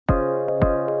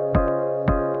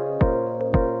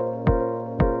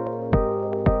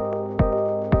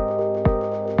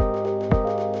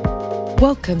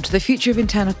Welcome to the Future of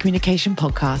Internal Communication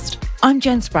podcast. I'm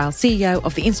Jen Sproul, CEO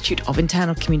of the Institute of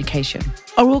Internal Communication.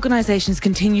 Our organisations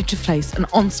continue to face an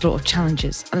onslaught of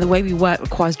challenges, and the way we work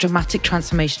requires dramatic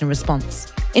transformation and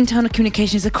response. Internal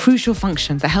communication is a crucial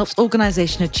function that helps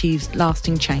organisations achieve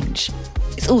lasting change.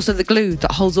 It's also the glue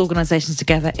that holds organisations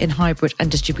together in hybrid and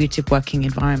distributed working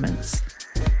environments.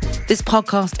 This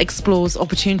podcast explores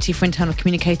opportunity for internal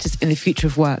communicators in the future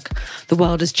of work. The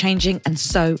world is changing, and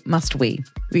so must we.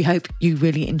 We hope you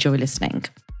really enjoy listening.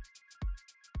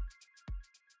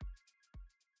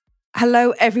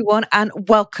 Hello, everyone, and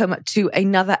welcome to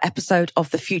another episode of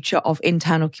the Future of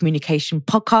Internal Communication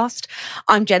podcast.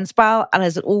 I'm Jen Sproul, and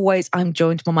as always, I'm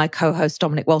joined by my co-hosts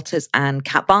Dominic Walters and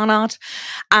Kat Barnard.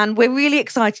 And we're really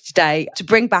excited today to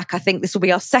bring back, I think this will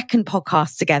be our second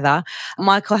podcast together,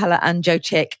 Michael Heller and Joe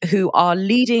Chick, who are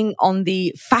leading on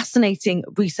the fascinating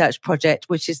research project,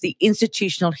 which is the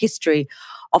institutional history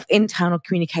of internal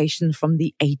communication from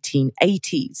the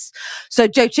 1880s. So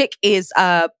Joe Chick is,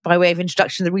 by way of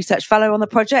introduction, the research fellow on the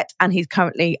project, and he's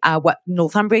currently at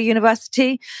Northumbria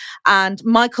University. And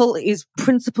Michael is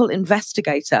principal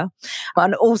investigator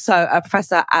and also a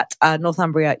professor at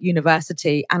Northumbria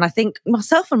University. And I think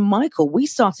myself and Michael, we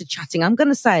started chatting, I'm going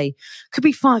to say, could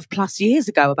be 5+ years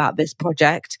ago about this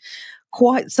project,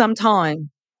 quite some time.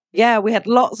 Yeah, we had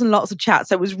lots and lots of chats.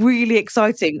 So it was really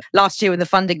exciting last year when the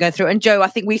funding go through. And Joe, I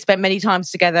think we spent many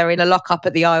times together in a lockup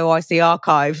at the IoIC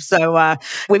archive. So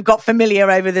we've got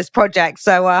familiar over this project.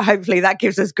 So hopefully that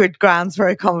gives us good grounds for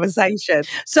a conversation.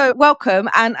 So welcome.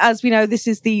 And as we know, this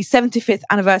is the 75th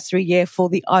anniversary year for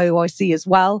the IoIC as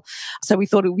well. So we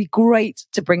thought it would be great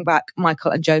to bring back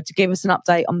Michael and Joe to give us an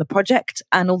update on the project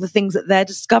and all the things that they're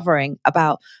discovering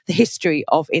about the history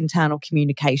of internal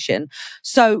communication.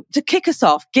 So to kick us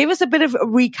off, give us a bit of a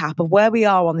recap of where we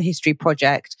are on the history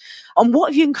project and what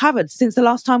have you uncovered since the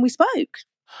last time we spoke?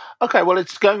 Okay, well,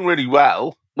 it's going really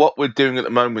well. What we're doing at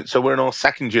the moment, so we're in our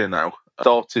second year now.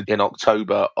 Started in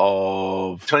October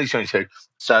of 2022.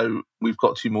 So we've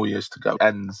got 2 more years to go.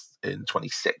 Ends in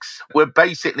 26. We're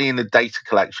basically in the data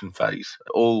collection phase.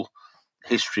 All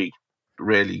history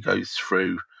really goes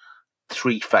through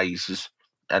 3 phases.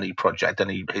 Any project,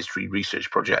 any history research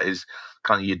project is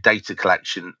kind of your data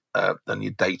collection, then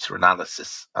your data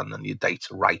analysis, and then your data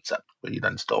write-up, where you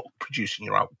then start producing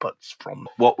your outputs from.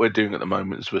 What we're doing at the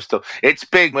moment is it's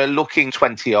big. We're looking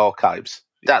 20 archives.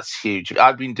 That's huge.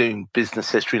 I've been doing business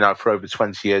history now for over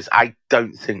 20 years. I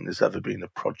don't think there's ever been a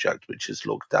project which has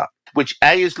looked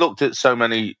at so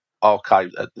many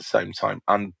archives at the same time,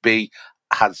 and B,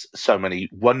 has so many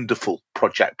wonderful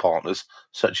project partners,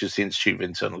 such as the Institute of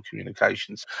Internal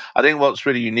Communications. I think what's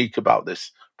really unique about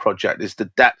this project is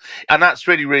the depth, and that's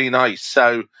really, really nice.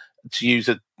 So to use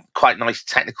a quite nice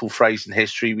technical phrase in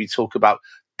history, we talk about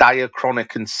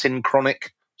diachronic and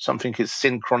synchronic. Something is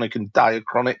synchronic and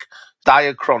diachronic.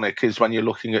 Diachronic is when you're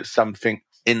looking at something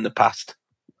in the past.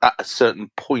 At a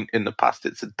certain point in the past,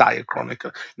 it's a diachronic.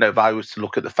 If I was to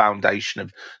look at the foundation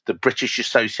of the British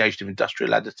Association of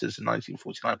Industrial Editors in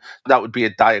 1949, that would be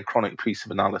a diachronic piece of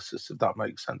analysis, if that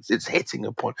makes sense. It's hitting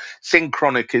a point.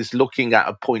 Synchronic is looking at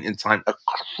a point in time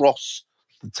across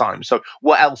the time. So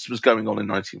what else was going on in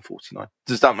 1949?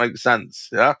 Does that make sense?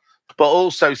 Yeah. But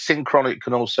also synchronic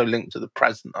can also link to the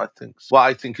present, I think. What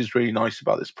I think is really nice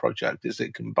about this project is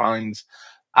it combines,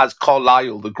 as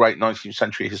Carlyle, the great 19th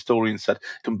century historian, said,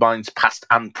 combines past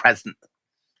and present.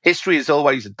 History is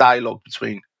always a dialogue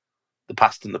between the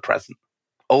past and the present.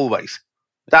 Always.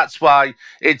 That's why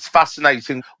it's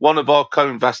fascinating. One of our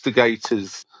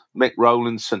co-investigators, Mick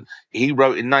Rowlandson, he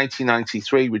wrote in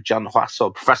 1993 with Jan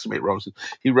Huasso, Professor Mick Rowlandson,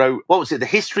 he wrote, The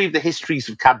History of the Histories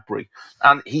of Cadbury.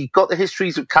 And he got the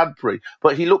histories of Cadbury,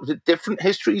 but he looked at different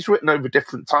histories written over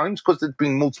different times because there'd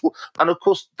been multiple. And of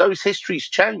course, those histories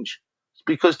change,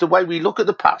 because the way we look at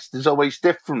the past is always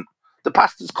different. The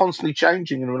past is constantly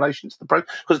changing in relation to the present,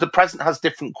 because the present has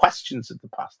different questions of the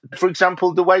past. For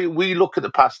example, the way we look at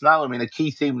the past now, a key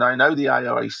theme, and I know the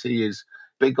IoIC is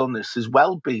big on this, is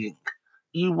well-being.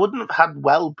 You wouldn't have had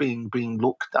well-being being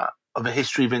looked at of a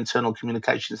history of internal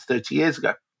communications 30 years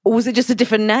ago. Or was it just a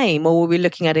different name, or were we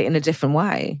looking at it in a different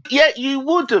way? Yeah, you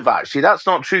would have, actually. That's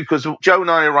not true, because Joe and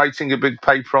I are writing a big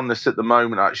paper on this at the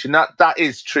moment, actually. And that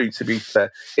is true, to be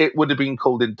fair. It would have been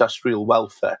called industrial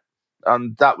welfare.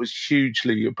 And that was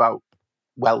hugely about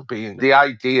well-being. The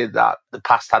idea that the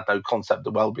past had no concept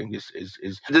of well-being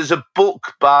is there's a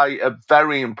book by a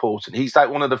very important, he's like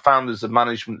one of the founders of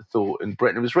management thought in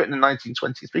Britain. It was written in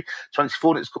 1923,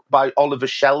 24, and it's by Oliver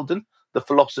Sheldon. the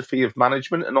philosophy of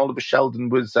management. And Oliver Sheldon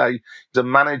was a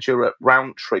manager at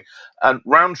Rowntree. And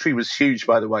Rowntree was huge,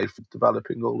 by the way, for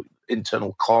developing all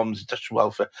internal comms, industrial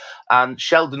welfare. And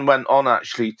Sheldon went on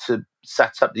actually to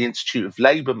set up the Institute of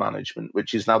Labour Management,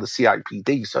 which is now the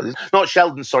CIPD. So it's not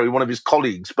Sheldon, sorry, one of his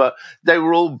colleagues, but they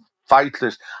were all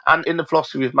vitalists. And in the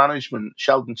philosophy of management,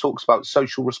 Sheldon talks about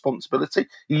social responsibility.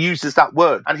 He uses that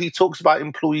word, and he talks about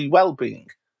employee well-being.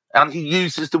 And he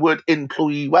uses the word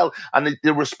employee well, and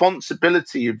the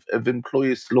responsibility of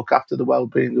employers to look after the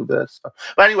well-being of their staff.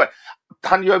 But anyway,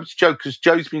 hand you over to Joe, because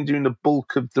Joe's been doing the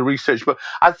bulk of the research. But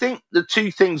I think the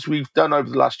two things we've done over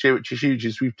the last year, which is huge,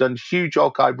 is we've done huge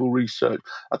archival research.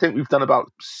 I think we've done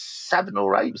about 6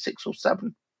 or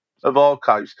 7 of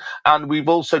archives. And we've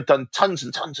also done tons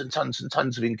and tons and tons and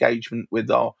tons of engagement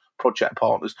with our project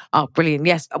partners. Oh, brilliant.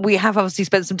 Yes, we have obviously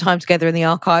spent some time together in the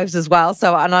archives as well.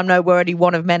 So, and I know we're only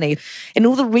one of many. In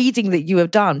all the reading that you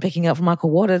have done, picking up from Michael,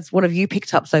 what have you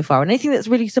picked up so far? And anything that's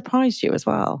really surprised you as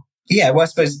well? Yeah, well, I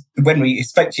suppose when we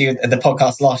spoke to you at the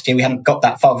podcast last year, we hadn't got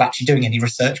that far of actually doing any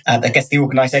research. I guess the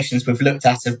organisations we've looked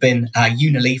at have been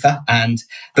Unilever and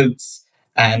Boots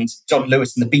and John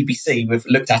Lewis and the BBC we've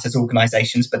looked at as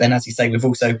organisations. But then, as you say, we've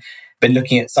also been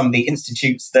looking at some of the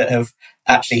institutes that have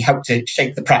actually helped to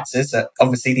shape the practices.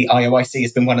 Obviously, the IoIC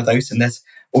has been one of those, and there's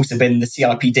also been the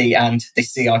CIPD and the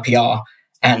CIPR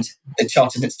and the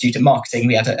Chartered Institute of Marketing.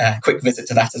 We had a quick visit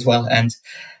to that as well, and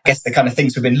I guess the kind of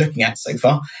things we've been looking at so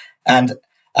far. And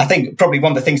I think probably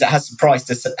one of the things that has surprised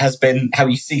us has been how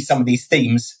you see some of these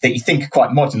themes that you think are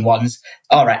quite modern ones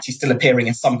are actually still appearing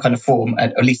in some kind of form,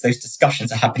 and at least those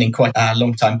discussions are happening quite a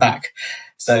long time back.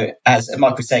 So as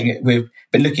Mike was saying, we've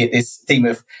been looking at this theme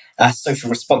of social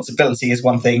responsibility as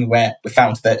one thing where we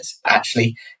found that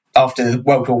actually after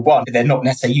World War I, they're not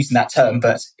necessarily using that term,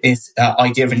 but this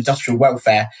idea of industrial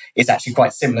welfare is actually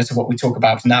quite similar to what we talk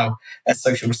about now as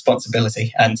social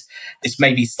responsibility. And it's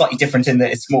maybe slightly different in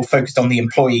that it's more focused on the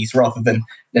employees rather than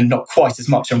not quite as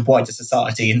much on wider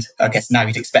society. And I guess now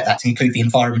you'd expect that to include the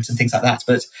environment and things like that.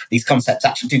 But these concepts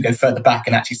actually do go further back,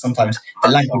 and actually sometimes the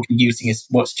language we're using is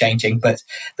what's changing. But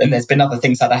then there's been other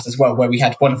things like that as well, where we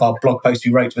had one of our blog posts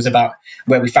we wrote was about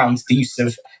where we found the use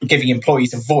of giving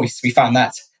employees a voice. We found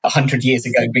that 100 years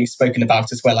ago being spoken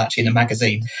about as well, actually, in a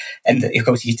magazine. And of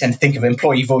course, you tend to think of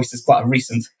employee voice as quite a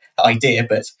recent idea,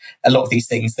 but a lot of these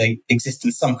things, they exist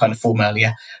in some kind of form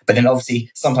earlier. But then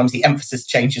obviously, sometimes the emphasis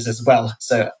changes as well.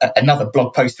 So another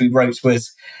blog post we wrote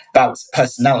was about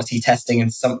personality testing.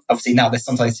 And obviously now there's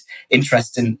sometimes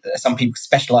interest in, some people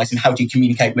specialize in how do you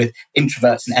communicate with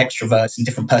introverts and extroverts and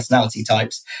different personality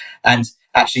types. And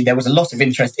actually, there was a lot of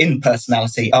interest in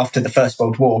personality after the First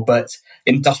World War, but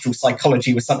industrial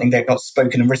psychology was something that got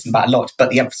spoken and written about a lot.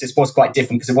 But the emphasis was quite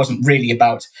different because it wasn't really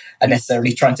about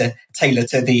necessarily trying to tailor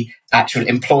to the actual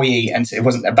employee, and it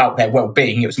wasn't about their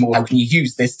well-being. It was more, how can you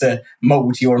use this to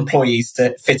mould your employees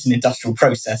to fit an industrial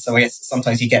process? So I guess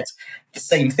sometimes you get the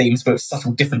same themes, but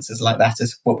subtle differences like that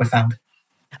is what we found.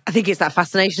 I think it's that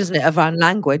fascination, isn't it, of our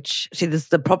language. See, there's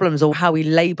the problems or how we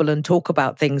label and talk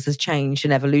about things has changed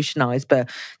and evolutionized, but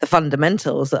the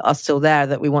fundamentals are still there,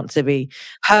 that we want to be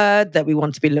heard, that we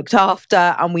want to be looked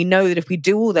after. And we know that if we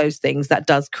do all those things, that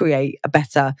does create a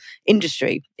better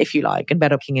industry, if you like, and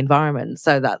better working environment.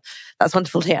 So that's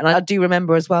wonderful to hear. And I do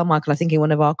remember as well, Michael, I think in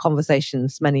one of our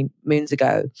conversations many moons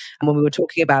ago, and when we were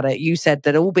talking about it, you said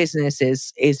that all business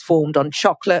is formed on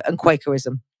chocolate and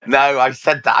Quakerism. No, I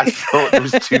said that. I thought there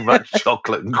was too much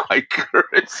chocolate and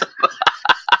Quakerism.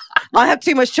 I have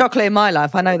too much chocolate in my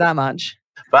life. I know that much.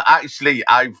 But actually,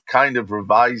 I've kind of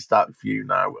revised that view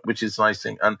now, which is a nice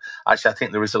thing. And actually, I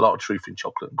think there is a lot of truth in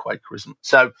chocolate and Quakerism.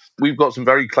 So we've got some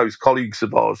very close colleagues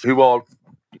of ours who are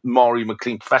Maury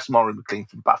McLean, Professor Maury McLean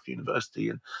from Bath University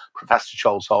and Professor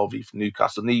Charles Harvey from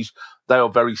Newcastle. And they are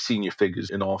very senior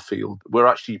figures in our field. We're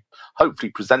actually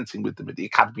hopefully presenting with them at the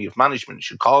Academy of Management in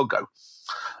Chicago.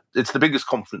 It's the biggest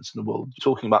conference in the world.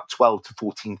 You're talking about 12 to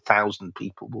 14,000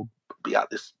 people will be at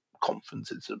this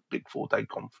conference. It's a big 4-day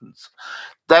conference.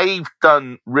 They've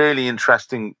done really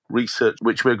interesting research,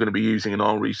 which we're going to be using in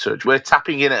our research. We're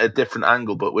tapping in at a different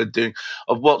angle, but we're doing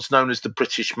of what's known as the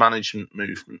British management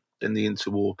movement in the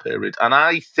interwar period. And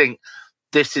I think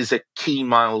this is a key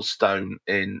milestone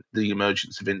in the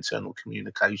emergence of internal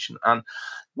communication. And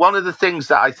one of the things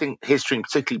that I think history, and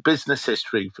particularly business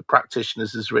history for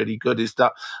practitioners, is really good is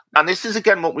that, and this is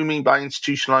again what we mean by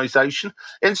institutionalization.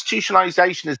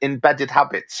 Institutionalization is embedded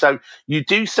habits. So you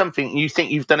do something and you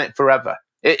think you've done it forever.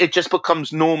 It just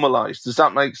becomes normalized. Does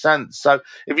that make sense? So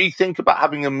if you think about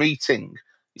having a meeting,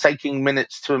 taking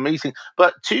minutes to a meeting,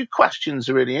 but 2 questions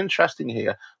are really interesting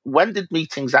here. When did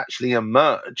meetings actually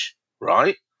emerge?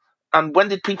 Right? And when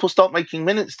did people start making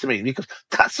minutes to me? Because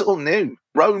that's all new.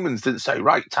 Romans didn't say,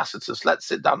 right, Tacitus, let's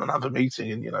sit down and have a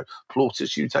meeting and,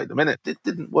 Plautus, you take the minute. It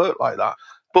didn't work like that.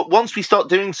 But once we start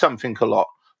doing something a lot,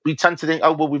 we tend to think,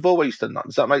 oh, well, we've always done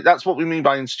that. That's what we mean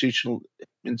by institutional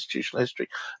history.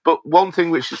 But one thing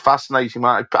which is fascinating,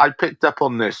 I picked up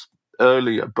on this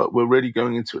earlier, but we're really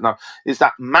going into it now, is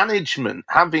that management,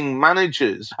 having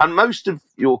managers, and most of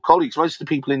your colleagues, most of the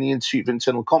people in the Institute of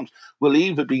Internal Comms will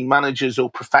either be managers or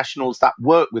professionals that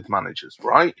work with managers,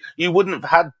 right? You wouldn't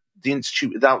have had the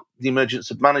Institute without the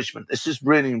emergence of management. This is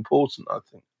really important, I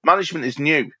think. Management is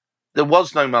new. There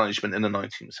was no management in the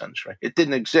 19th century. It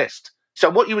didn't exist. So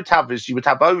what you would have is you would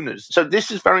have owners. So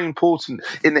this is very important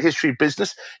in the history of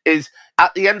business, is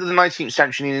at the end of the 19th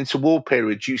century and into war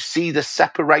period, you see the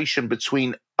separation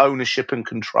between ownership and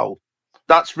control.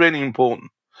 That's really important.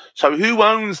 So who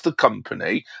owns the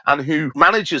company and who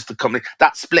manages the company,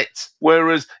 that splits.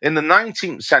 Whereas in the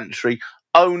 19th century,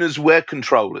 owners were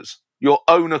controllers. Your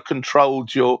owner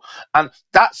controlled and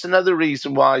that's another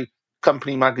reason why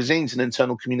company magazines and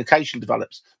internal communication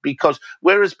develops. Because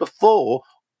whereas before,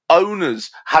 owners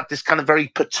had this kind of very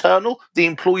paternal, the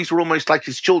employees were almost like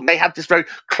his children. They had this very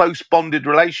close bonded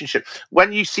relationship.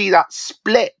 When you see that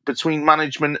split between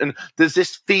management, and there's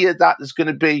this fear that there's going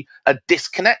to be a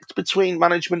disconnect between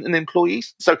management and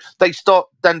employees. So they start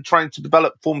then trying to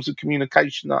develop forms of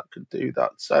communication that could do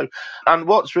that. So, and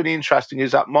what's really interesting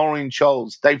is that Maureen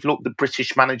Charles, they've looked at the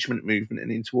British management movement in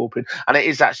the interwar period, and it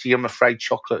is actually, I'm afraid,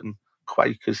 chocolate and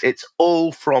Quakers. It's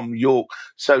all from York.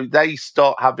 So they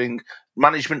start having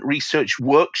management research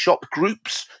workshop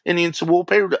groups in the interwar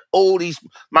period. All these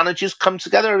managers come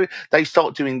together. They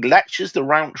start doing lectures, the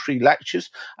Roundtree lectures.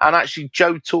 And actually,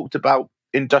 Joe talked about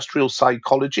industrial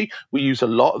psychology. We use a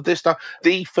lot of this now.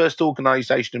 The first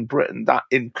organisation in Britain that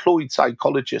employed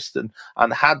psychologists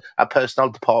and had a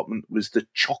personnel department was the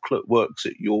Chocolate Works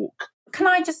at York. Can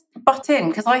I just butt in?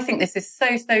 Because I think this is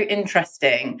so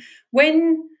interesting.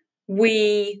 When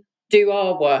we do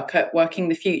our work at Working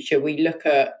the Future, we look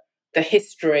at the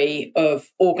history of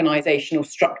organisational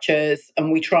structures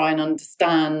and we try and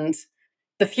understand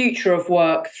the future of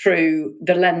work through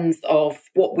the lens of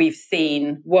what we've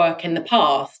seen work in the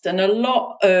past. And a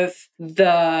lot of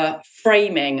the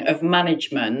framing of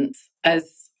management,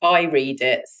 as I read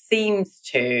it, seems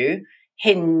to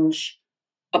hinge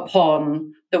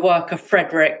upon the work of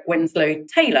Frederick Winslow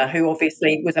Taylor, who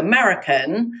obviously was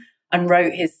American and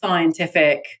wrote his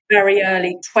scientific very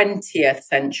early 20th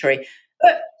century.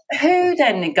 But who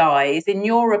then, guys, in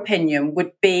your opinion,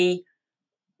 would be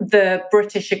the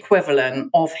British equivalent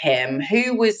of him?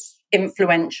 Who was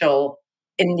influential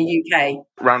in the UK?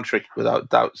 Roundtree, without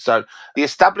doubt. So the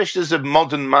establishers of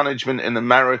modern management in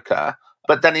America,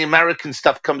 but then the American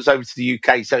stuff comes over to the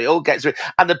UK. So it all gets...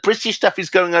 And the British stuff is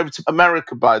going over to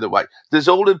America, by the way. There's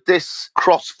all of this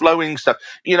cross-flowing stuff.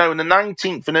 In the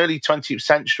 19th and early 20th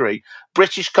century,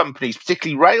 British companies,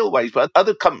 particularly railways, but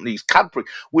other companies, Cadbury,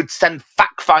 would send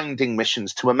fact-finding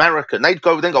missions to America. And they'd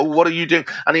go over there and go, what are you doing?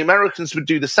 And the Americans would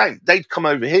do the same. They'd come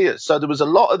over here. So there was a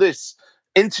lot of this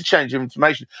interchange of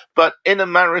information. But in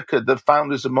America, the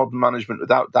founders of modern management,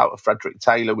 without doubt, are Frederick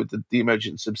Taylor with the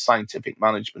emergence of scientific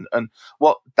management. And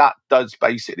what that does,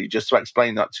 basically, just to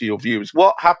explain that to your viewers,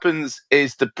 what happens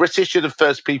is the British are the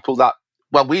first people that,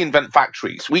 we invent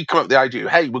factories. We come up with the idea,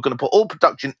 hey, we're going to put all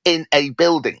production in a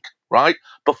building, right?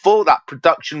 Before that,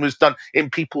 production was done in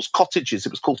people's cottages.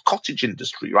 It was called cottage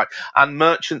industry, right? And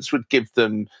merchants would give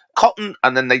them cotton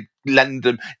and then they lend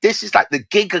them. This is like the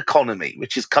gig economy,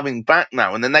 which is coming back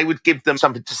now. And then they would give them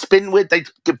something to spin with. They'd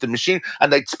give them a machine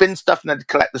and they'd spin stuff and they'd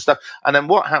collect the stuff. And then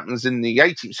what happens in the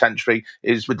 18th century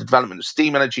is with the development of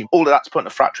steam energy, all of that's put in a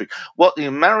factory. What the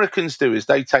Americans do is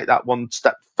they take that one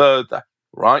step further,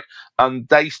 right? And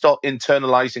they start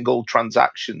internalizing all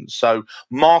transactions. So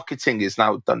marketing is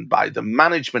now done by them.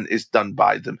 Management is done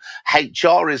by them.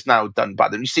 HR is now done by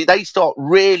them. You see, they start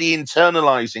really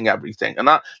internalizing everything. And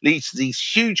that leads to these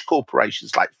huge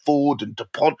corporations like Ford and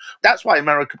DuPont. That's why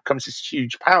America becomes this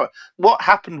huge power. What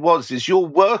happened is your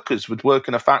workers would work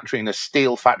in a factory, in a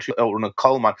steel factory or in a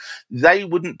coal mine. They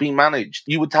wouldn't be managed.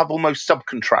 You would have almost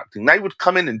subcontracting. They would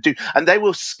come in and they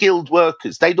were skilled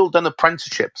workers. They'd all done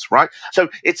apprenticeships, right? So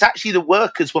it's actually the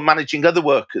workers were managing other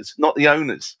workers, not the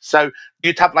owners. So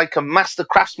you'd have like a master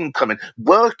craftsman come in,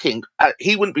 working,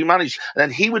 he wouldn't be managed, and then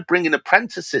he would bring in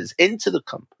apprentices into the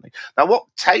company. Now, what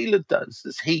Taylor does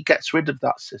is he gets rid of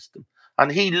that system.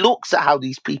 And he looks at how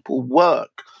these people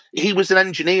work. He was an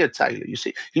engineer, Taylor, you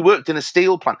see. He worked in a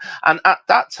steel plant. And at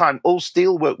that time, all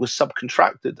steel work was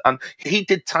subcontracted. And he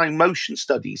did time motion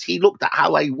studies. He looked at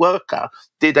how a worker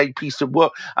did a piece of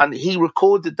work. And he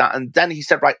recorded that. And then he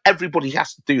said, right, everybody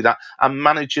has to do that. And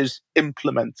managers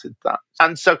implemented that.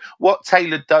 And so what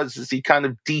Taylor does is he kind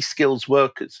of de-skills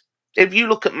workers. If you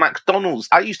look at McDonald's,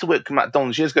 I used to work at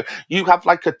McDonald's years ago, you have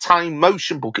like a time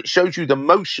motion book. It shows you the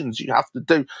motions you have to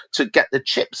do to get the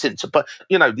chips into, but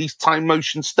these time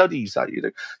motion studies that you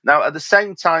do. Now, at the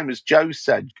same time, as Joe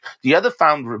said, the other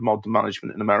founder of modern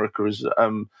management in America is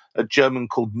a German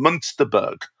called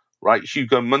Munsterberg. Right,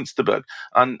 Hugo Munsterberg,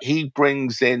 and he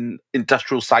brings in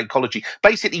industrial psychology,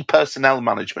 basically personnel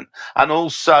management, and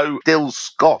also Dill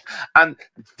Scott. And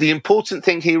the important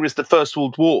thing here is the First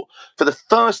World War. For the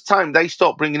first time, they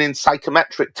start bringing in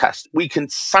psychometric tests. We can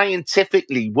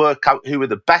scientifically work out who are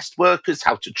the best workers,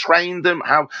 how to train them,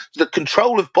 how the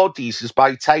control of bodies is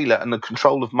by Taylor, and the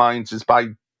control of minds is by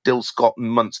Dill Scott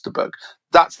and Munsterberg.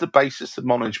 That's the basis of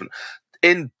management.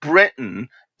 In Britain,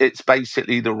 it's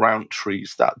basically the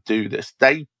Rowntrees that do this.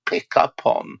 They pick up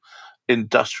on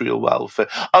industrial welfare.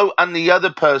 Oh, and the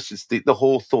other person's the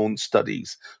Hawthorne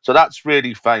studies. So that's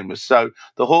really famous. So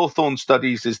the Hawthorne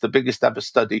studies is the biggest ever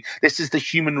study. This is the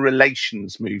human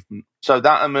relations movement. So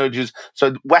that emerges.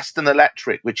 So Western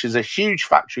Electric, which is a huge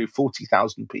factory of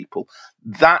 40,000 people,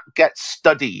 that gets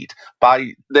studied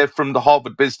they're from the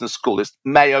Harvard Business School. It's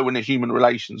Mayo and a human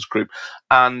relations group.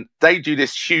 And they do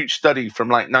this huge study from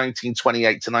like 1928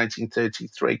 to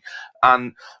 1933.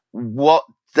 And what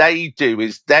they do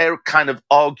is they're kind of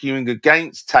arguing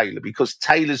against Taylor because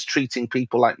Taylor's treating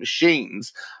people like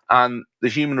machines, and the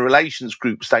human relations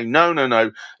group say,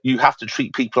 no, you have to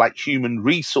treat people like human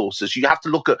resources. You have to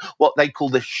look at what they call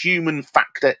the human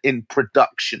factor in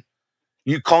production.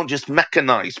 You can't just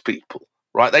mechanize people,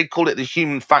 right? They call it the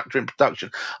human factor in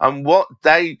production. And what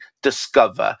they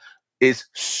discover is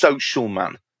social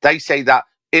man. They say that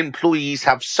employees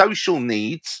have social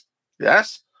needs,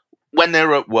 yes? When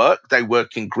they're at work, they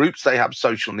work in groups, they have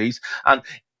social needs. And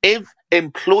if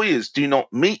employers do not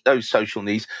meet those social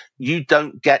needs, you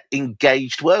don't get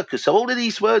engaged workers. So all of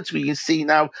these words we can see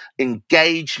now,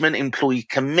 engagement, employee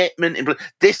commitment,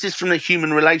 this is from the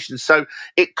human relations. So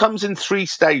it comes in 3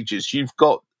 stages. You've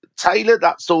got Taylor,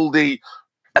 that's all the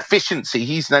efficiency,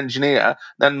 he's an engineer.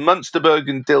 Then Munsterberg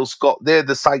and Dill Scott, they're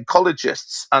the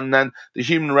psychologists. And then the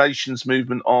human relations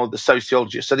movement are the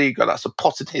sociologists. So there you go, that's a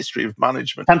potted history of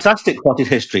management. Fantastic potted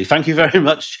history. Thank you very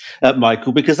much,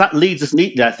 Michael, because that leads us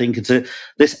neatly, I think, into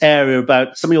this area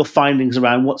about some of your findings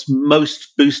around what's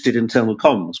most boosted internal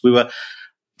comms. We were,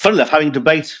 funnily enough, having a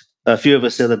debate, a few of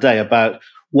us the other day, about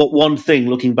what one thing,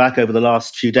 looking back over the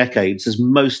last few decades, has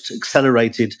most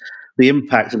accelerated the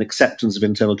impact and acceptance of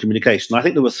internal communication. I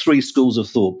think there were 3 schools of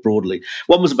thought broadly.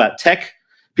 One was about tech.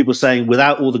 People saying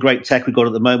without all the great tech we've got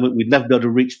at the moment, we'd never be able to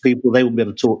reach people. They wouldn't be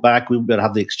able to talk back. We wouldn't be able to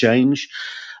have the exchange.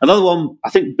 Another one,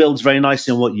 I think, builds very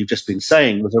nicely on what you've just been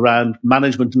saying, was around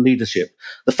management and leadership.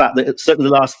 The fact that certainly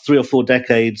the last 3 or 4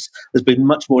 decades, there's been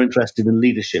much more interested in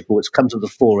leadership, or it's come to the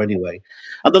fore anyway.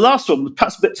 And the last one,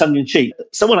 perhaps a bit tongue-in-cheek,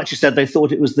 someone actually said they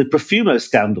thought it was the Profumo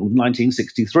scandal of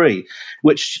 1963,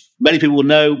 which many people will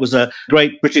know was a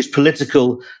great British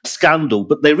political scandal.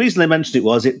 But the reason they mentioned it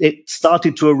was it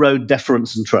started to erode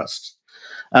deference and trust.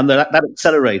 And that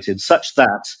accelerated such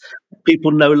that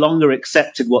people no longer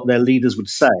accepted what their leaders would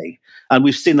say. And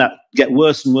we've seen that get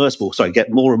worse and worse,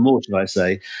 get more and more, should I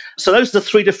say. So those are the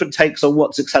 3 different takes on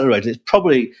what's accelerated. It's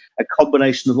probably a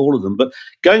combination of all of them. But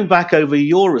going back over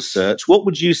your research, what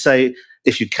would you say,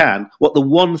 if you can, what the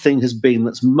one thing has been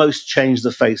that's most changed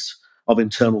the face of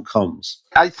internal comms?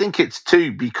 I think it's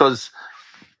 2, because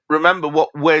remember what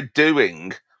we're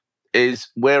doing is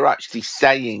we're actually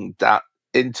saying that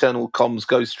internal comms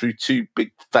goes through 2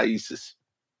 big phases.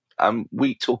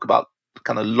 We talk about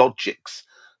kind of logics.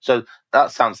 So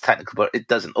that sounds technical, but it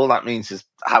doesn't. All that means is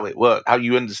how it works, how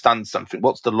you understand something.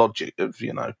 What's the logic of,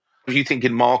 if you think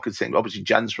in marketing, obviously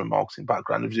Jen's from a marketing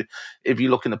background. If you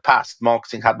look in the past,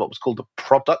 marketing had what was called a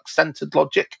product-centered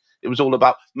logic. It was all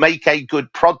about make a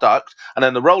good product. And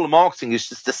then the role of marketing is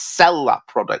just to sell that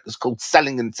product. It's called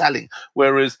selling and telling.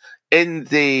 Whereas in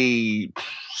the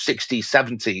 60s,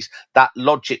 70s, that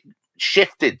logic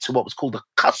shifted to what was called a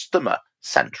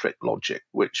customer-centric logic,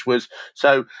 which was,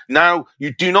 so now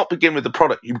you do not begin with the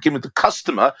product, you begin with the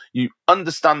customer, you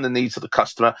understand the needs of the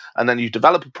customer, and then you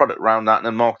develop a product around that, and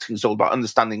then marketing is all about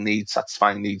understanding needs,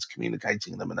 satisfying needs,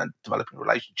 communicating them, and then developing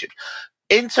relationships.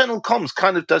 internal comms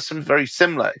kind of does something very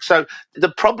similar. So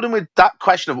the problem with that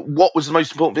question of what was the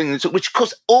most important thing, which of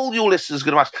course all your listeners are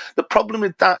going to ask, the problem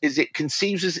with that is it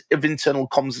conceives of internal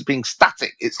comms as being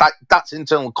static. It's like, that's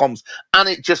internal comms, and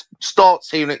it just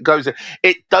starts here and it goes there.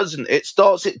 It doesn't. It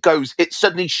starts, it goes, it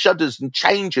suddenly shudders and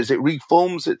changes, it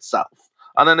reforms itself,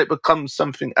 and then it becomes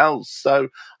something else. So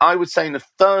I would say in the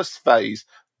first phase,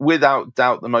 without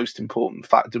doubt, the most important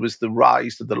factor was the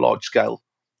rise of the large-scale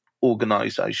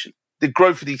organisation, the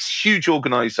growth of these huge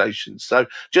organisations. So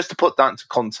just to put that into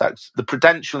context, the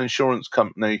Prudential Insurance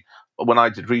Company, when I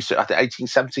did research, I think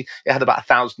 1870, it had about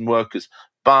 1,000 workers.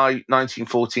 By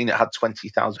 1914, it had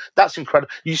 20,000. That's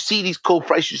incredible. You see these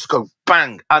corporations go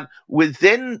bang. And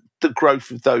within the growth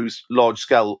of those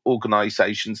large-scale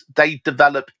organisations, they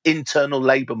develop internal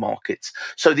labour markets.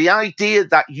 So the idea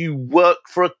that you work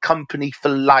for a company for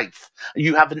life,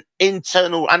 you have an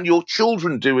internal, and your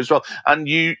children do as well, and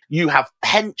you have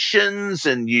pensions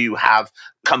and you have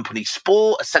company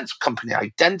sport, a sense of company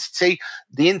identity,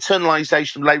 the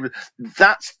internalisation of labour,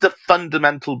 that's the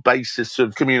fundamental basis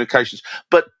of communications.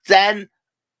 But then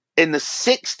in the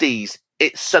 60s,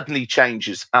 it suddenly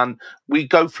changes, and we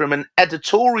go from an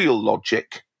editorial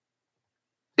logic.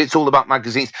 It's all about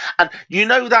magazines. And you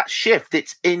know that shift,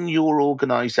 it's in your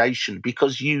organisation,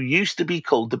 because you used to be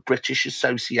called the British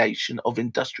Association of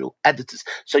Industrial Editors.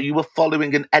 So you were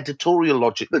following an editorial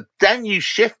logic. But then you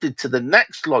shifted to the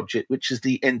next logic, which is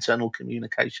the internal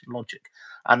communication logic.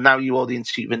 And now you are the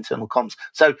Institute of Internal Comms.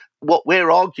 So what we're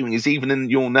arguing is, even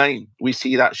in your name, we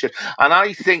see that shift. And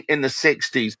I think in the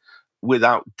 60s,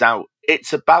 without doubt,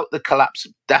 it's about the collapse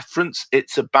of deference.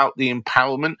 It's about the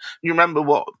empowerment. You remember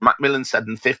what Macmillan said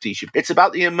in the 50s. It's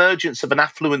about the emergence of an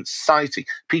affluent society.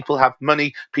 People have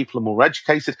money. People are more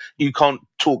educated. You can't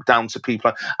talk down to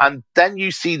people. And then you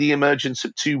see the emergence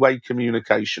of two-way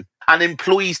communication. And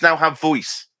employees now have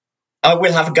voice. I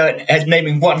will have a go at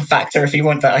naming one factor if you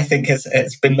want, that I think has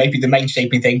been maybe the main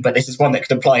shaping thing, but this is one that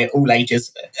could apply at all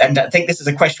ages. And I think this is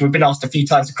a question we've been asked a few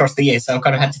times across the year, so I've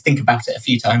kind of had to think about it a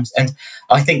few times. And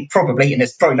I think probably, and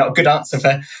it's probably not a good answer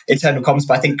for internal comms,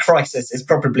 but I think crisis is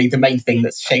probably the main thing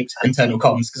that's shaped internal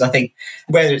comms, because I think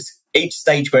where it's each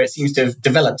stage where it seems to have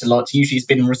developed a lot, usually it's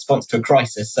been in response to a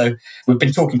crisis. So we've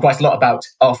been talking quite a lot about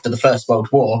after the First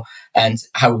World War and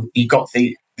how you got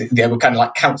there were kind of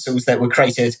like councils that were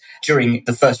created during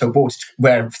the First World War,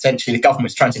 where essentially the government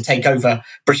was trying to take over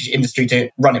British industry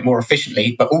to run it more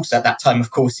efficiently. But also at that time,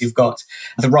 of course, you've got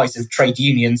the rise of trade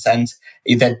unions, and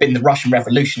there'd been the Russian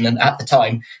Revolution. And at the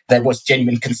time, there was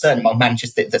genuine concern among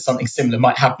managers that something similar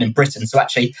might happen in Britain. So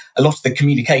actually, a lot of the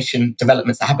communication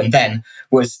developments that happened then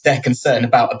was their concern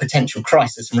about a potential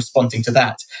crisis and responding to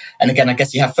that. And again, I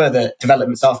guess you have further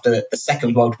developments after the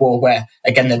Second World War, where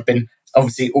again, there'd been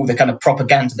obviously all the kind of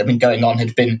propaganda that had been going on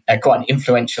had been quite an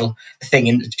influential thing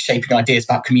in shaping ideas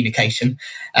about communication.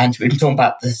 And we've been talking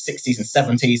about the 60s and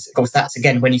 70s. Of course, that's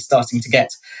again when you're starting to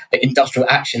get industrial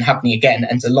action happening again.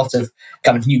 And a lot of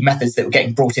kind of new methods that were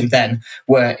getting brought in then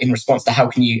were in response to how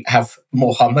can you have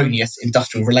more harmonious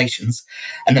industrial relations.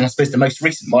 And then I suppose the most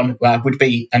recent one would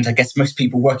be, and I guess most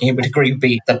people working here would agree, would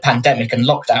be the pandemic and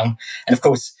lockdown. And of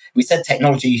course, we said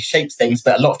technology shapes things,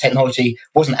 but a lot of technology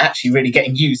wasn't actually really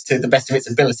getting used to the best of its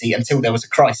ability until there was a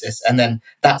crisis. And then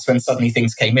that's when suddenly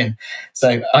things came in.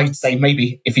 So I'd say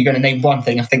maybe if you're going to name one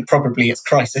thing, I think probably it's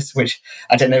crisis, which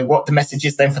I don't know what the message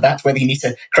is then for that, whether you need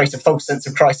to create a false sense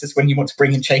of crisis when you want to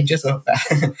bring in changes. Or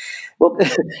Well,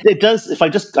 it does. If I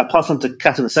pass on to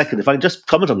Kat in a second, if I just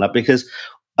comment on that, because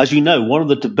as you know, one of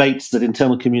the debates that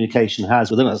internal communication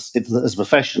has within us as a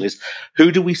profession is,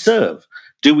 who do we serve?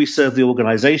 Do we serve the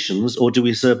organisations, or do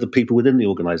we serve the people within the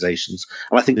organisations?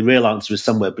 And I think the real answer is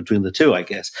somewhere between the two, I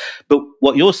guess. But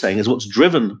what you're saying is what's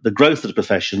driven the growth of the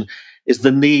profession is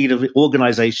the need of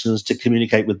organisations to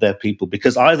communicate with their people,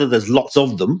 because either there's lots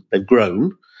of them, they've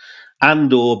grown,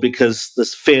 and or because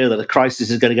there's fear that a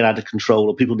crisis is going to get out of control,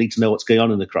 or people need to know what's going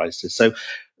on in the crisis. So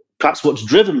perhaps what's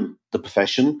driven the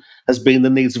profession has been the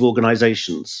needs of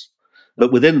organisations.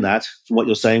 But within that, from what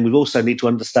you're saying, we also need to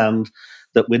understand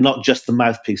that we're not just the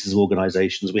mouthpieces of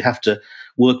organisations. We have to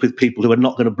work with people who are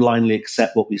not going to blindly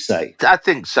accept what we say. I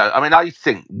think so. I mean, I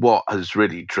think what has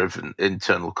really driven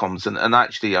internal comms, and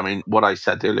actually, I mean, what I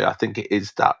said earlier, I think it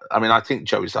is that. I mean, I think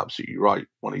Joe is absolutely right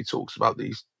when he talks about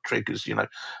these triggers. You know,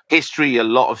 history, a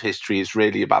lot of history is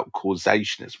really about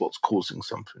causation. It's what's causing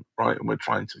something, right? And we're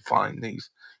trying to find these.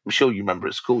 I'm sure you remember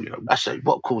at school, you know, I say,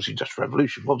 what caused the Industrial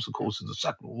Revolution? What was the cause of the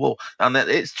Second World War? And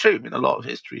it's true. I mean, a lot of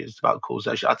history is about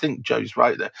causation. I think Joe's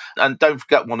right there. And don't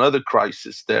forget one other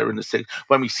crisis there in the 60s.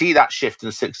 When we see that shift in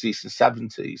the 60s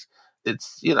and 70s,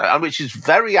 it's, you know, and which is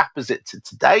very opposite to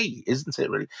today, isn't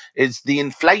it, really? Is the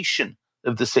inflation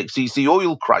of the 60s, the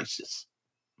oil crisis,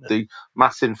 the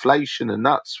mass inflation. And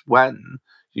that's when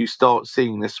you start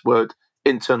seeing this word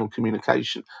internal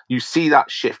communication. You see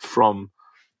that shift from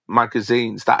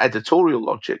magazines, that editorial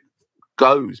logic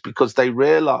goes, because they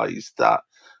realize that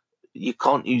you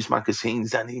can't use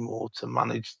magazines anymore to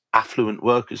manage affluent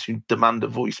workers who demand a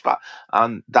voice back.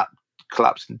 And that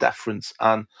collapse in deference,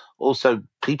 and also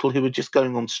people who are just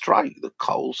going on strike, the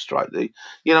coal strike,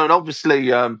 and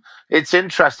obviously it's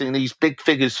interesting, these big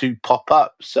figures who pop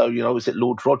up. So, is it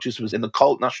Lord Rogers was in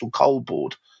the National Coal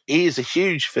Board? He is a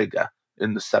huge figure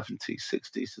in the 70s,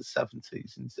 60s and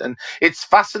 70s. And it's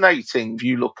fascinating if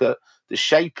you look at the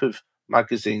shape of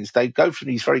magazines. They go from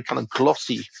these very kind of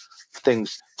glossy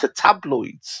things to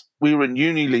tabloids. We were in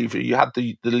Unilever, you had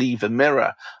the Lever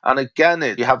Mirror, and again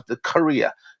you have the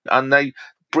Courier, and they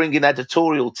bring in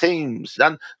editorial teams.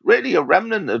 And really a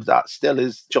remnant of that still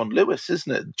is John Lewis,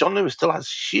 isn't it? John Lewis still has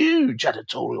huge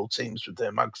editorial teams with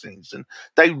their magazines, and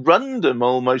they run them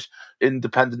almost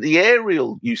independent. The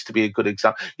Ariel used to be a good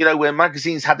example, where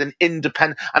magazines had an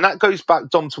independent, and that goes back,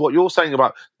 Dom, to what you're saying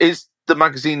about, is the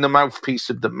magazine the mouthpiece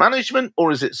of the management,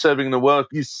 or is it serving the work?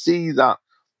 You see that.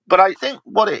 But I think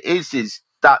what it is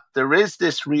that there is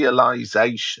this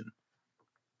realization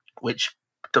which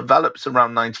develops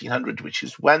around 1900, which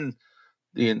is when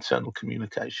the internal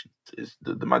communication is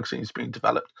the magazine is being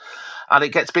developed, and it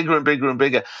gets bigger and bigger and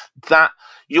bigger, that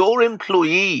your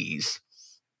employees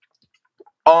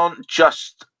aren't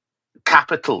just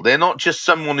capital. They're not just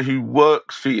someone who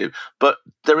works for you, but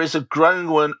there is a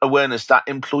growing awareness that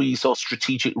employees are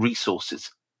strategic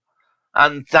resources.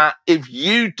 And that if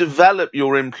you develop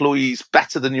your employees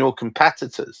better than your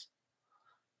competitors,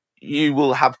 you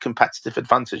will have competitive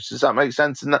advantage. Does that make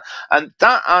sense? And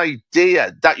that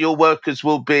idea that your workers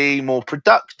will be more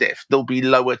productive, there'll be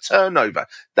lower turnover,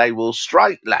 they will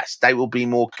strike less, they will be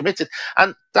more committed.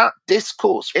 And that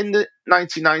discourse in the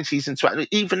 1990s and 20s,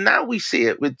 even now we see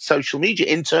it with social media,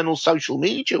 internal social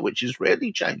media, which is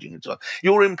really changing as well.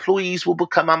 Your employees will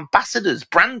become ambassadors,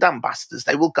 brand ambassadors.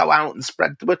 They will go out and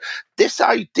spread the word. This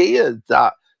idea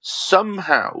that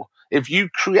somehow, if you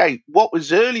create what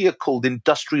was earlier called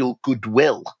industrial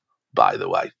goodwill, by the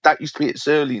way, that used to be its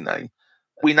early name,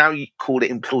 we now call it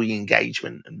employee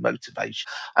engagement and motivation.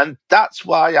 And that's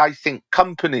why I think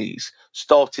companies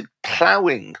started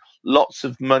ploughing lots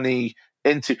of money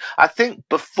into, I think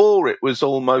before it was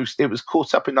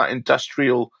caught up in that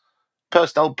industrial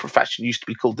personnel profession, used to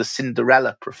be called the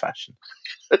Cinderella profession.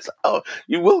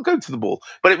 You will go to the ball.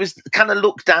 But it was kind of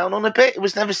looked down on a bit. It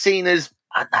was never seen as,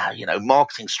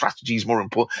 marketing strategy is more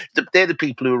important. They're the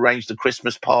people who arrange the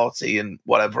Christmas party and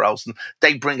whatever else, and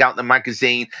they bring out the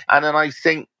magazine. And then I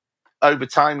think over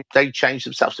time they changed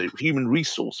themselves to human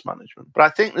resource management. But I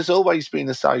think there's always been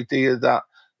this idea that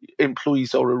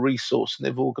employees are a resource, and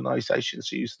if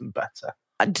organisations use them better.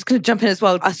 I'm just going to jump in as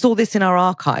well. I saw this in our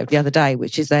archive the other day,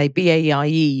 which is a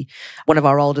BAIE, one of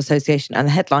our old association, and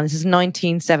the headline, this is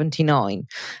 1979,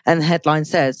 and the headline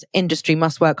says, industry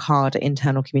must work hard at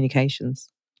internal communications.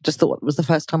 Just thought it was the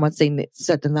first time I'd seen it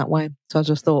said in that way. So I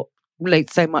just thought,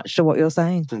 relates so much to what you're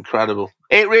saying. It's incredible.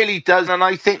 It really does. And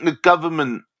I think the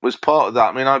government was part of that.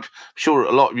 I mean, I'm sure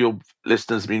a lot of your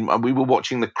listeners, we were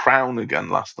watching The Crown again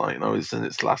last night, it's in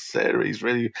its last series,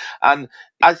 really. And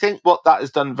I think what that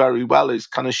has done very well is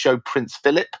kind of show Prince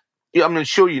Philip. I'm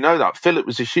sure you know that. Philip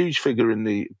was a huge figure in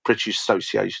the British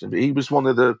Association. He was one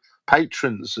of the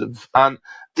patrons of, and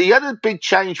the other big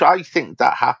change I think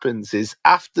that happens is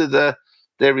after there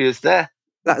he is there.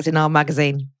 That's in our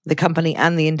magazine, the company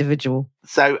and the individual.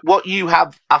 So what you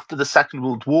have after the Second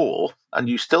World War, and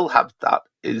you still have that,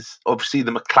 is obviously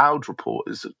the MacLeod report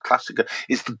is a classic,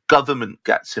 is the government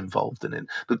gets involved in it.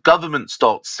 The government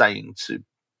starts saying to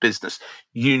business,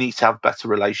 you need to have better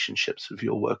relationships with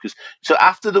your workers. So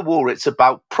after the war, it's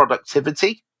about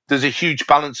productivity. There's a huge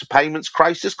balance of payments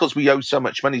crisis because we owe so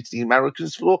much money to the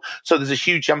Americans for war. So there's a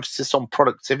huge emphasis on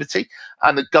productivity,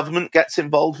 and the government gets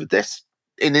involved with this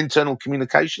in internal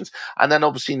communications. And then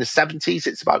obviously in the 70s,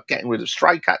 it's about getting rid of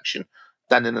strike action.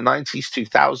 Then in the 90s,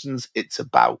 2000s, it's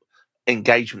about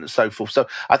engagement and so forth. So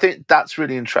I think that's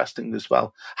really interesting as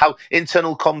well. How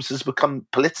internal comms has become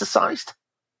politicized.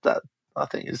 That I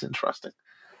think is interesting.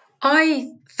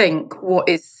 I think what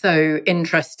is so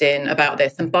interesting about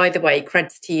this, and by the way,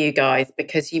 creds to you guys,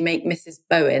 because you make Mrs.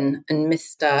 Bowen and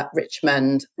Mr.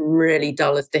 Richmond really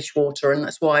dull as dishwater. And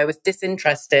that's why I was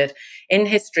disinterested in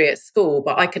history at school.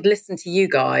 But I could listen to you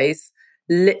guys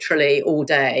literally all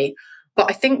day.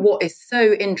 But I think what is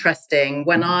so interesting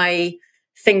when I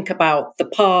think about the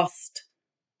past,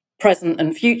 present,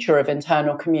 and future of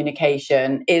internal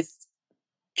communication is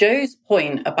Joe's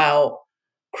point about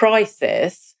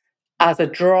crisis as a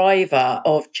driver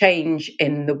of change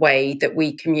in the way that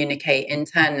we communicate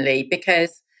internally.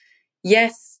 Because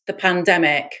yes, the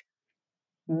pandemic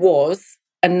was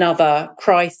another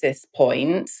crisis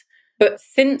point, but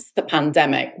since the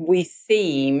pandemic, we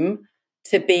seem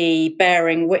to be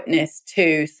bearing witness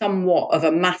to somewhat of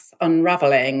a mass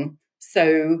unravelling.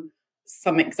 So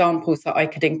some examples that I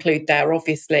could include there,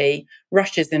 obviously,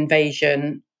 Russia's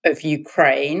invasion of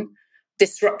Ukraine,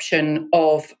 disruption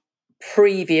of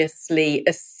previously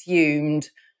assumed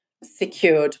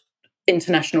secured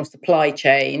international supply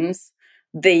chains,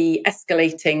 the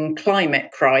escalating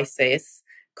climate crisis,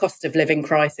 cost of living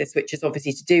crisis, which is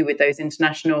obviously to do with those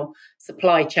international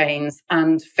supply chains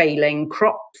and failing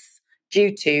crops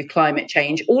due to climate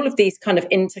change, all of these kind of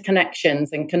interconnections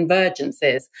and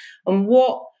convergences. And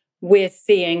what we're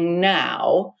seeing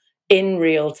now in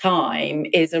real time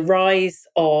is a rise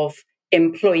of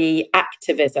employee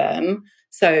activism,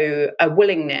 so a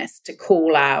willingness to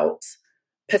call out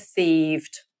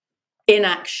perceived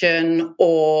inaction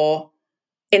or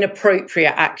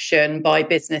inappropriate action by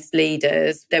business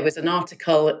leaders. There was an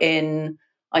article in,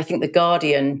 I think, The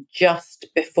Guardian just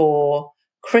before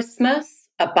Christmas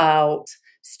about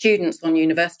students on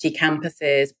university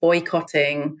campuses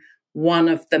boycotting one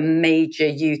of the major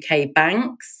UK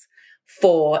banks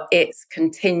for its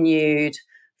continued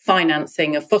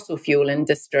financing of fossil fuel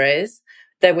industries.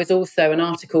 There was also an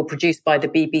article produced by the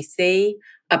BBC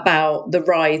about the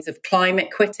rise of climate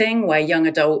quitting, where young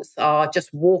adults are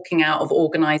just walking out of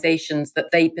organisations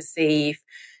that they perceive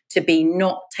to be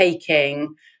not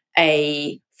taking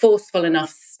a forceful enough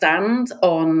stand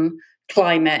on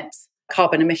climate,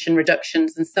 carbon emission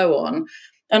reductions, and so on.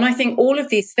 And I think all of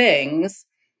these things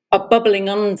are bubbling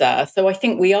under. So I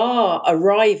think we are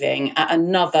arriving at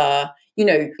another,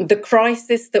 the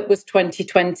crisis that was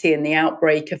 2020 and the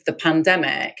outbreak of the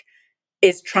pandemic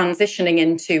is transitioning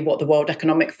into what the World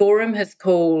Economic Forum has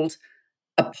called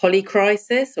a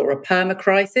polycrisis or a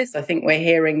permacrisis. I think we're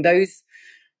hearing those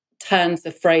turns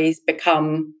of phrase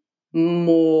become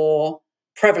more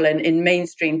prevalent in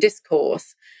mainstream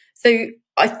discourse. So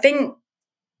I think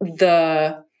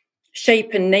the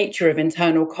shape and nature of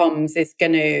internal comms is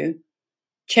going to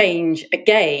change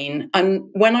again. And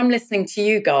when I'm listening to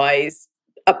you guys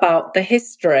about the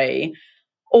history,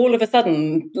 all of a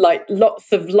sudden, like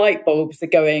lots of light bulbs are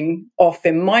going off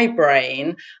in my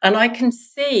brain. And I can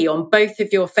see on both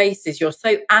of your faces, you're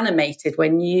so animated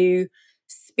when you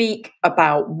speak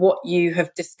about what you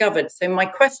have discovered. So my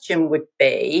question would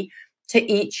be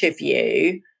to each of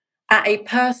you, at a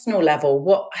personal level,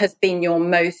 what has been your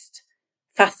most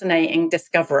fascinating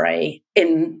discovery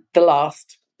in the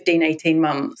last 15, 18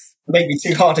 months? Maybe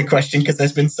too hard a question because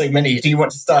there's been so many. Do you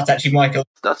want to start, actually, Michael?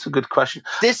 That's a good question.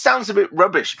 This sounds a bit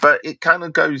rubbish, but it kind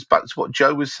of goes back to what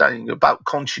Joe was saying about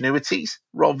continuities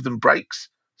rather than breaks.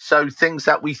 So things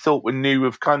that we thought were new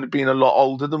have kind of been a lot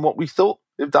older than what we thought,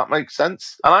 if that makes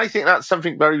sense. And I think that's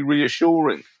something very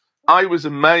reassuring. I was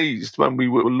amazed when we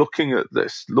were looking at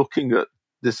this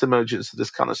emergence of this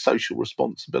kind of social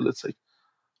responsibility.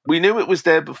 We knew it was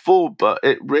there before, but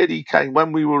it really came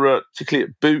when we were particularly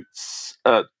at Boots,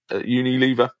 at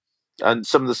Unilever, and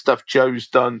some of the stuff Joe's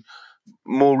done,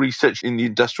 more research in the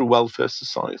Industrial Welfare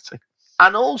Society.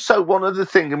 And also one other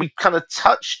thing, and we kind of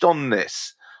touched on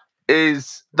this,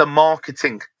 is the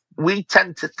marketing. We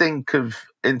tend to think of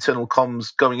internal comms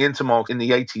going into market in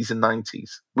the 80s and 90s.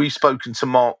 We've spoken to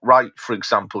Mark Wright, for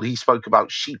example. He spoke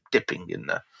about sheep dipping in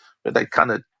there, where they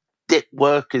kind of dip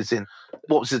workers in,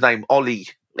 what was his name, Ollie,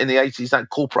 in the 80s, that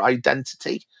corporate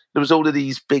identity. There was all of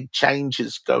these big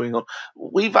changes going on.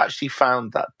 We've actually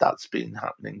found that that's been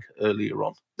happening earlier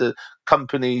on. The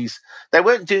companies, they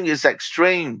weren't doing it as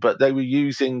extreme, but they were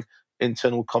using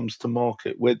internal comms to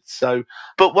market with. So,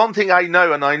 but one thing I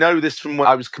know, and I know this from when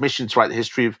I was commissioned to write the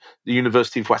history of the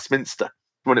University of Westminster,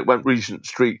 when it went Regent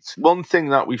Street. One thing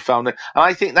that we found, and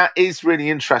I think that is really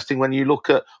interesting when you look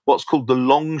at what's called the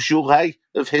longue durée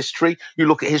of history. You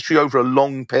look at history over a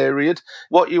long period.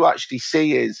 What you actually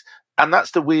see is, and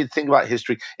that's the weird thing about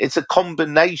history, it's a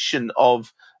combination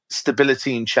of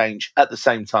stability and change at the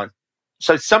same time.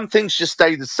 So some things just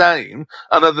stay the same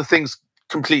and other things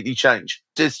completely change.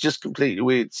 It's just completely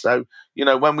weird. So,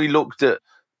 when we looked at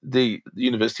the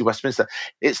University of Westminster,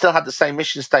 it still had the same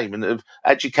mission statement of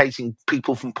educating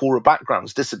people from poorer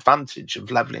backgrounds, disadvantage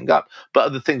of levelling up, but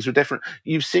other things were different.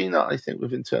 You've seen that, I think,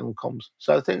 with internal comms.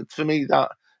 So I think for me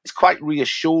that it's quite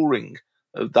reassuring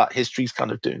of that history's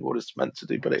kind of doing what it's meant to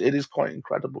do, but it is quite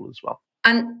incredible as well.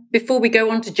 And before we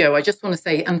go on to Joe, I just want to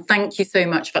say, and thank you so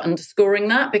much for underscoring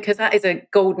that, because that is a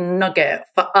golden nugget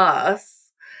for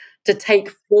us to take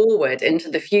forward into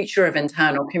the future of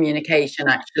internal communication,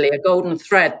 actually, a golden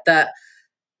thread that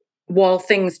while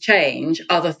things change,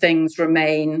 other things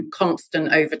remain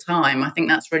constant over time. I think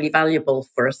that's really valuable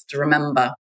for us to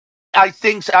remember. I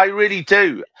think so. I really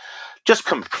do. Just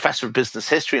become a professor of business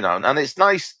history now, and it's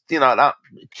nice, that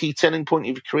key turning point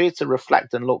of your career to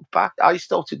reflect and look back. I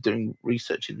started doing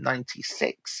research in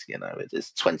 96,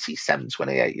 it's 27,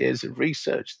 28 years of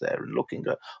research there and looking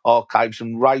at archives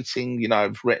and writing.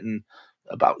 I've written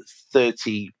about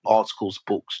 30 articles,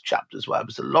 books, chapters, where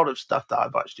there's a lot of stuff that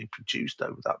I've actually produced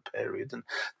over that period. And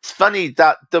it's funny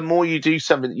that the more you do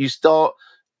something, you start.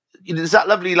 There's that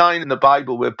lovely line in the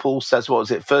Bible where Paul says, what was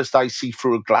it? First I see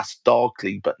through a glass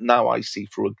darkly, but now I see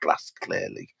through a glass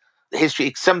clearly.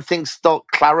 History, some things start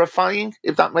clarifying,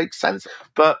 if that makes sense.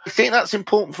 But I think that's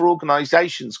important for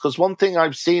organisations, because one thing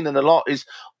I've seen in a lot is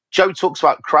Joe talks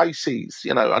about crises,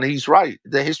 and he's right.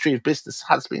 The history of business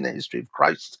has been a history of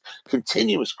crisis,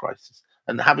 continuous crisis,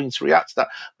 and having to react to that.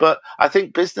 But I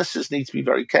think businesses need to be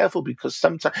very careful, because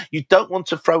sometimes you don't want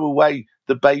to throw away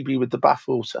the baby with the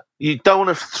bathwater. You don't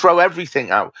want to throw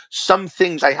everything out. Some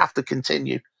things they have to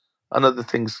continue and other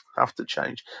things have to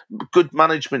change. Good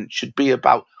management should be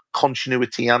about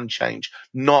continuity and change,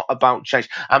 not about change.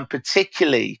 And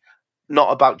particularly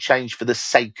not about change for the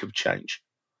sake of change,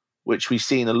 which we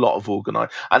see in a lot of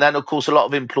And then, of course, a lot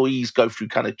of employees go through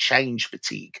kind of change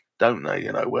fatigue, don't they?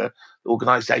 Where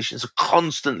organisations are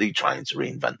constantly trying to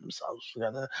reinvent themselves.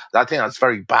 I think that's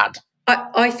very bad.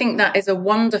 I think that is a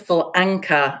wonderful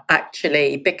anchor,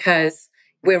 actually, because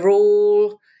we're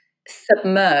all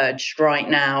submerged right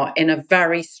now in a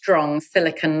very strong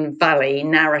Silicon Valley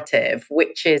narrative,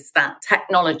 which is that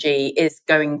technology is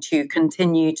going to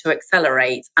continue to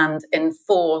accelerate and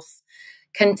enforce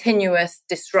continuous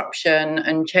disruption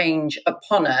and change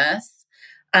upon us.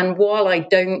 And while I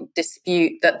don't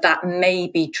dispute that that may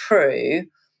be true,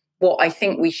 what I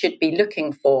think we should be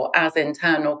looking for as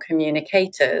internal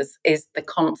communicators is the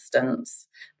constants,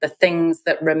 the things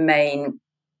that remain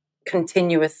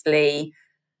continuously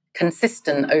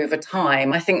consistent over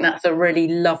time. I think that's a really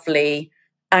lovely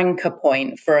anchor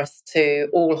point for us to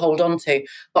all hold on to.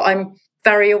 But I'm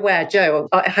very aware, Joe,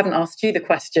 I haven't asked you the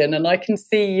question, and I can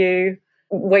see you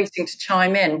waiting to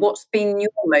chime in. What's been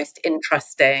your most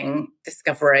interesting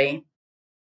discovery?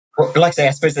 Well, like I say,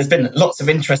 I suppose there's been lots of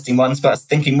interesting ones, but I was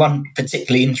thinking one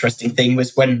particularly interesting thing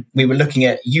was when we were looking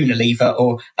at Unilever,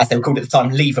 or as they were called at the time,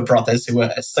 Lever Brothers, who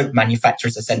were soap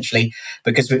manufacturers essentially,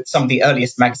 because some of the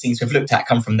earliest magazines we've looked at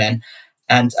come from then.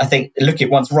 And I think looking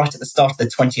at ones right at the start of the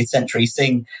 20th century,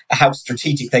 seeing how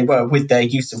strategic they were with their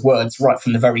use of words right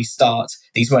from the very start.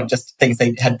 These weren't just things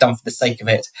they had done for the sake of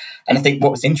it. And I think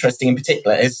what was interesting in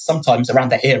particular is sometimes around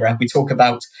that era, we talk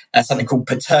about something called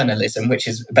paternalism, which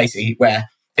is basically where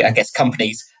I guess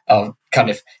companies are kind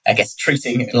of,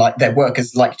 treating like their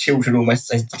workers like children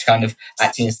almost, as kind of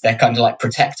acting as their kind of like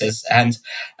protectors. And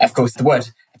of course, the word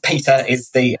Peter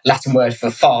is the Latin word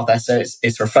for father, so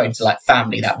it's referring to like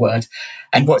family, that word.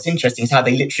 And what's interesting is how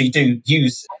they literally do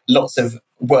use lots of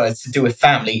words to do with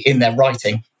family in their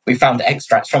writing. We found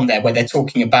extracts from there where they're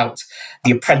talking about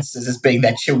the apprentices as being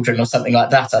their children or something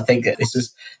like that. I think that this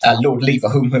was Lord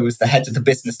Leverhulme, who was the head of the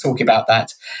business, talking about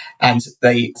that. And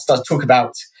they started to talk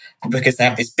about, because they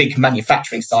have this big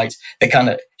manufacturing site, the kind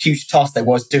of huge task there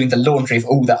was doing the laundry of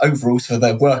all the overalls for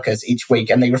the workers each week.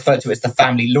 And they refer to it as the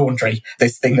family laundry,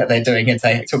 this thing that they're doing. And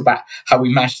they talk about how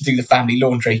we managed to do the family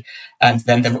laundry. And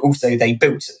then they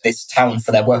built this town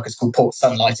for their workers called Port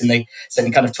Sunlight. And they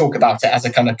certainly kind of talk about it as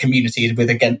a kind of community with,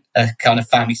 again, a kind of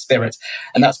family spirit.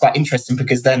 And that's quite interesting,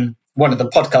 because then one of the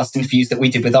podcast interviews that we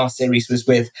did with our series was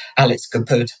with Alex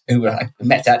Kapud, who I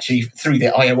met actually through the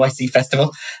IoIC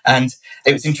festival. And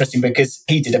it was interesting because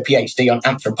he did a PhD on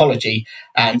anthropology,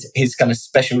 and his kind of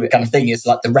special kind of thing is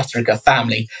like the rhetoric of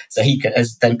family. So he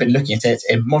has then been looking at it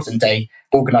in modern day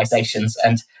organisations.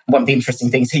 And one of the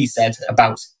interesting things he said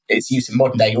about its use in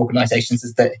modern day organisations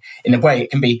is that in a way it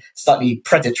can be slightly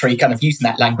predatory kind of using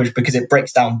that language, because it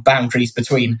breaks down boundaries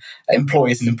between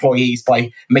employers and employees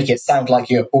by making it sound like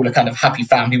you're all a kind of happy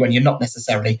family when you're not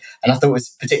necessarily. And I thought it was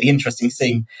particularly interesting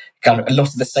seeing kind of a lot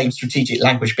of the same strategic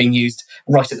language being used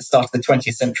right at the start of the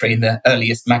 20th century in the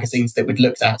earliest magazines that we'd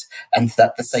looked at, and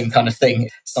that the same kind of thing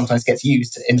sometimes gets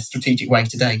used in a strategic way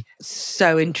today.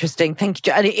 So interesting. Thank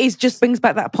you. And it is just brings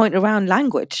back that point around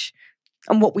language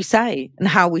and what we say and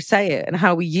how we say it and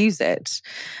how we use it.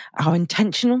 How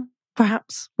intentional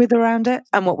perhaps, with around it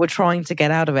and what we're trying to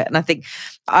get out of it. And I think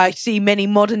I see many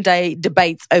modern day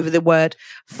debates over the word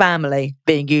family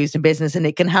being used in business, and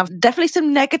it can have definitely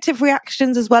some negative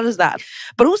reactions as well as that.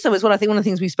 But also as well, I think one of the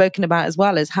things we've spoken about as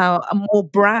well is how more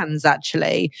brands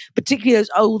actually, particularly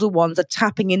those older ones, are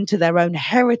tapping into their own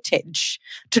heritage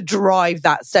to drive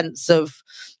that sense of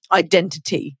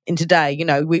identity in today. You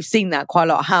know, we've seen that quite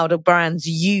a lot, how the brands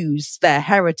use their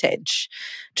heritage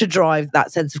to drive that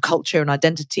sense of culture and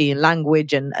identity and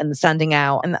language and standing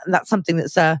out. And that's something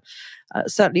that's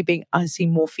certainly being, I see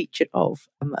more featured of,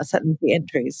 certainly the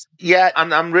entries. Yeah,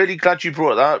 and I'm really glad you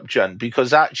brought that up, Jen,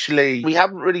 because actually we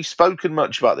haven't really spoken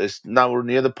much about this now or in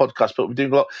the other podcast, but we're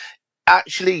doing a lot.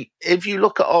 Actually, if you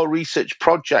look at our research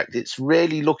project, it's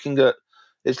really looking at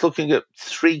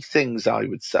three things, I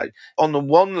would say. On the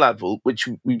one level, which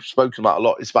we've spoken about a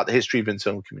lot, it's about the history of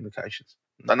internal communications.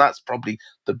 And that's probably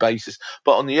the basis.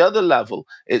 But on the other level,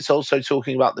 it's also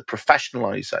talking about the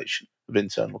professionalisation of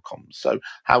internal comms. So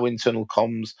how internal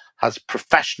comms has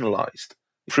professionalised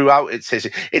throughout its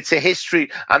history. It's a history,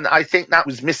 and I think that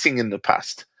was missing in the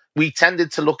past. We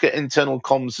tended to look at internal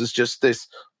comms as just this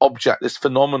object, this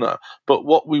phenomena. But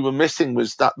what we were missing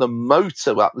was that the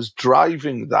motor that was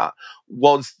driving that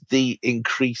was the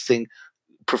increasing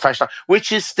professional,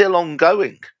 which is still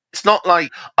ongoing. It's not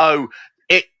like, oh,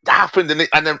 it happened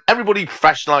and then everybody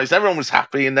professionalized, everyone was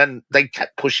happy, and then they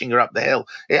kept pushing her up the hill.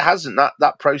 It hasn't.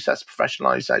 That process of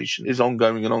professionalization is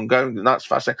ongoing, and that's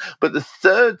fascinating. But the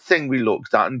third thing we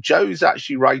looked at, and Joe's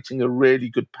actually writing a really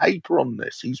good paper on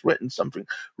this. He's written something,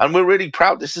 and we're really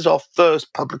proud. This is our first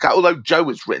although Joe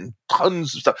has written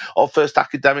tons of stuff, our first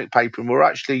academic paper, and we're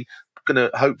actually going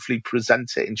to hopefully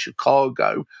present it in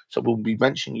Chicago. So we'll be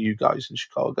mentioning you guys in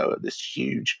Chicago at this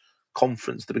huge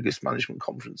conference, the biggest management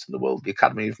conference in the world, the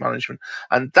Academy of Management.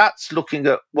 And that's looking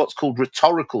at what's called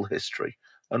rhetorical history.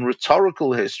 And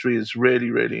rhetorical history is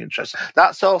really, really interesting.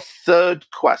 That's our third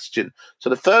question. So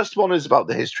the first one is about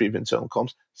the history of internal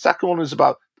comms. Second one is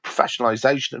about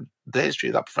professionalization of the history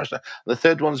of that profession. And the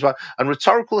third one is about, and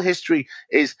rhetorical history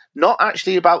is not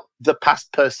actually about the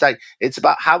past per se. It's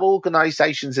about how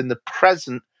organizations in the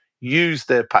present use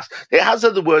their past. It has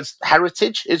other words.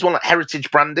 Heritage is one, like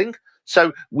heritage branding.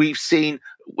 So we've seen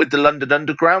with the London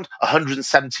Underground,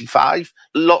 175.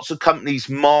 Lots of companies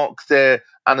mark their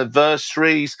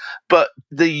anniversaries, but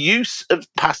the use of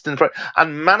past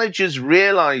and managers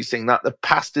realizing that the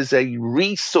past is a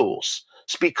resource.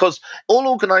 It's because all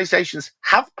organizations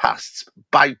have pasts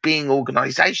by being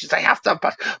organizations. They have to have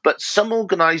past, but some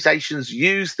organizations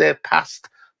use their past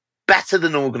better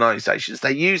than organizations.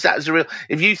 They use that as a real,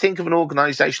 if you think of an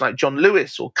organization like John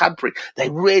Lewis or Cadbury, they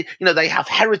really, they have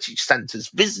heritage centers,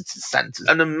 visitor centers.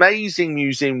 An amazing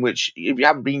museum, which if you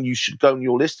haven't been, you should go and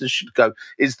your listeners should go,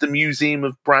 is the Museum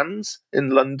of Brands in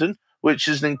London, which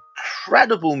is an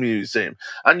incredible museum.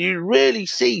 And you really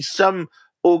see some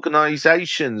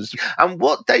organizations, and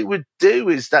what they would do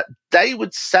is that they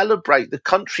would celebrate the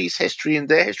country's history and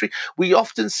their history. We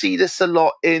often see this a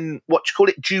lot in what you call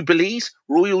it jubilees,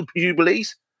 royal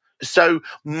jubilees. So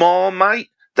Marmite,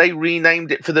 they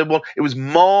renamed it for the one, it was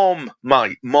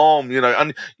Marmite,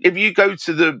 and if you go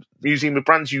to the Museum of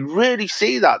Brands, you really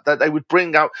see that they would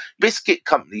bring out biscuit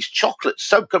companies, chocolate,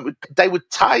 soap companies. They would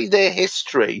tie their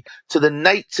history to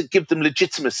the to give them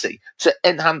legitimacy, to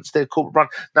enhance their corporate brand.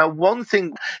 Now, one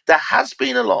thing, there has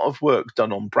been a lot of work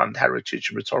done on brand heritage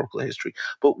and rhetorical history,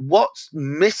 but what's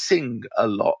missing a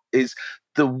lot is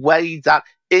the way that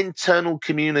internal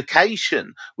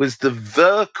communication was the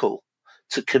vehicle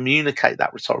to communicate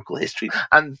that rhetorical history.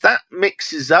 And that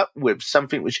mixes up with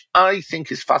something which I think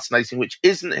is fascinating, which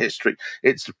isn't history.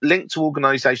 It's linked to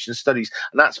organization studies,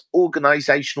 and that's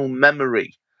organizational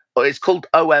memory. It's called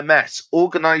OMS,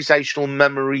 Organizational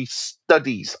Memory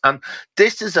Studies. And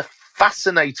this is a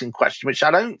fascinating question, which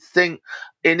I don't think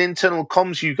in internal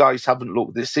comms you guys haven't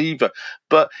looked at this either,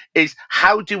 but is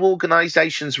how do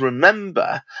organizations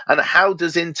remember, and how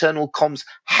does internal comms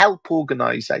help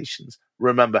organizations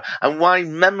remember, and why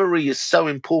memory is so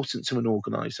important to an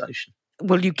organization?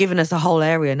 Well, you've given us a whole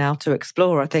area now to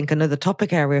explore, I think, another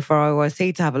topic area for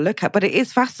IoIC to have a look at. But it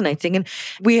is fascinating. And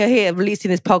we are here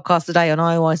releasing this podcast today on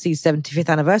IoIC's 75th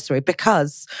anniversary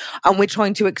and we're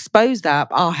trying to expose that,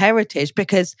 our heritage,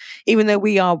 because even though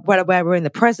we are well aware we're in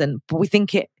the present, but we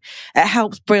think it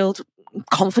helps build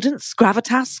confidence,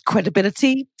 gravitas,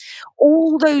 credibility,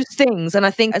 all those things. And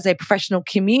I think as a professional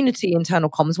community, internal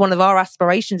comms, one of our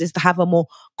aspirations is to have a more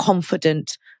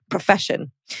confident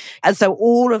profession. And so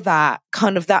all of that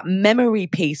kind of that memory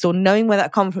piece or knowing where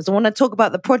that comes from. So when I talk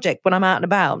about the project, when I'm out and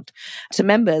about to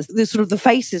members, there's sort of the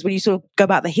faces when you sort of go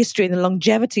about the history and the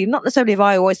longevity, not necessarily of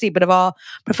IoIC, but of our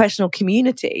professional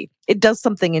community. It does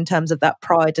something in terms of that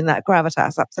pride and that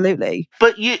gravitas, absolutely.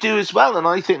 But you do as well. And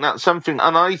I think that's something,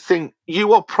 and I think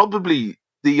you are probably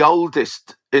the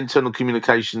oldest internal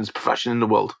communications profession in the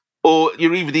world. Or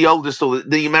you're either the oldest or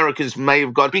the Americans may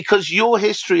have got, because your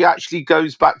history actually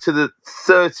goes back to the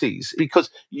 30s, because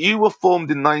you were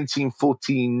formed in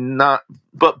 1949.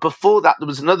 But before that, there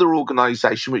was another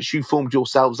organisation which you formed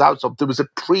yourselves out of. There was a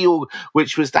pre-org,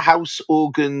 which was the House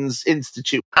Organs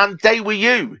Institute. And they were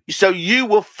you. So you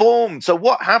were formed. So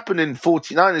what happened in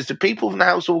 49 is the people from the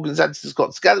House Organs Institute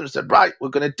got together and said, right, we're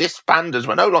going to disband us.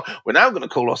 We're now going to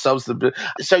call ourselves the...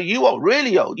 So you are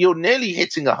really old. You're nearly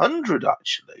hitting 100,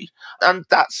 actually. And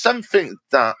that's something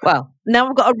that... Well, now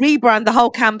I've got to rebrand the whole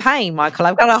campaign, Michael.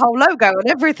 I've got a whole logo and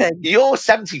everything. You're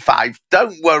 75.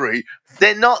 Don't worry.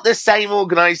 They're not the same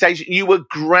organisation. You were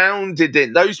grounded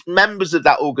in those members of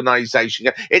that organisation.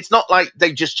 It's not like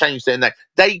they just changed their name.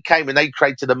 They came and they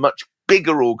created a much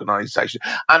bigger organisation.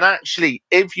 And actually,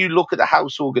 if you look at the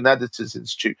House Organ Editors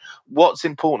Institute, what's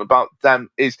important about them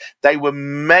is they were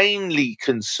mainly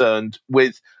concerned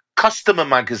with customer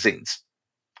magazines.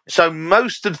 So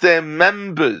most of their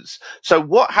members, so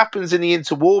what happens in the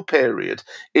interwar period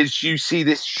is you see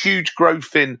this huge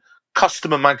growth in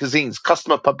customer magazines,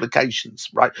 customer publications,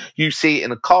 right? You see it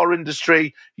in the car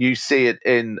industry, you see it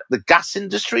in the gas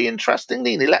industry,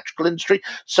 interestingly, in the electrical industry.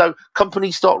 So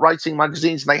companies start writing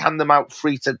magazines and they hand them out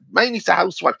free to, mainly to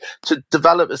housewives, to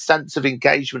develop a sense of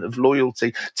engagement, of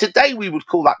loyalty. Today, we would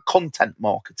call that content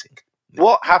marketing.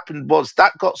 What happened was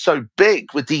that got so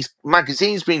big with these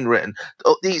magazines being written,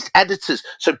 these editors,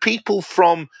 so people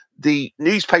from the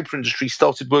newspaper industry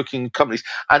started working in companies,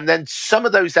 and then some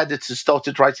of those editors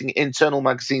started writing internal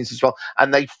magazines as well,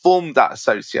 and they formed that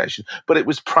association. But it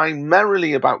was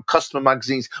primarily about customer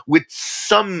magazines with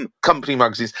some company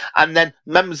magazines, and then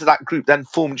members of that group then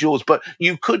formed yours. But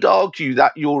you could argue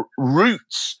that your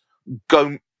roots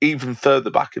go even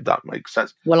further back, if that makes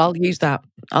sense. Well, I'll use that,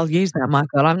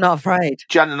 Michael. I'm not afraid.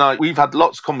 Jen and I, we've had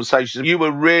lots of conversations. You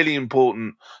were really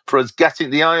important for us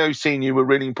getting the IOC, and you were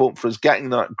really important for us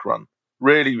getting that grant.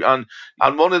 Really. And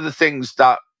one of the things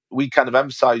that we kind of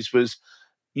emphasised was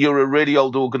you're a really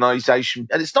old organisation.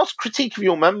 And it's not a critique of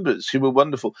your members, who were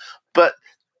wonderful, but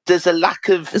there's a lack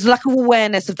of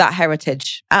awareness of that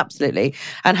heritage. Absolutely.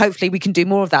 And hopefully we can do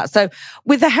more of that. So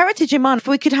with the heritage in mind, if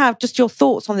we could have just your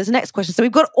thoughts on this next question. So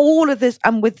we've got all of this,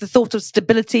 and with the thought of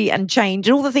stability and change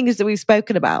and all the things that we've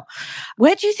spoken about,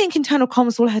 where do you think internal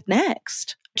comms will head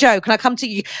next? Joe, can I come to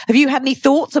you? Have you had any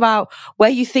thoughts about where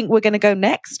you think we're going to go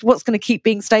next? What's going to keep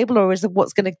being stable, or is it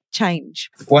what's going to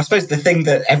change? Well, I suppose the thing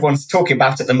that everyone's talking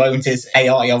about at the moment is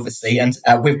AI, obviously. And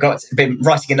we've been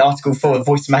writing an article for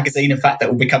Voice magazine, in fact, that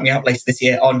will be coming out later this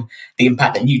year on the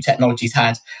impact that new technologies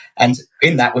had. And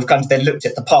in that, we've kind of then looked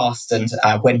at the past and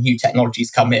when new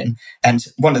technologies come in. And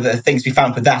one of the things we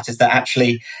found with that is that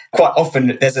actually quite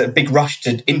often there's a big rush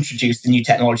to introduce the new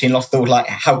technology and lost thought, like,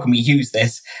 how can we use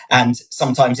this? And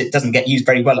sometimes it doesn't get used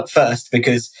very well at first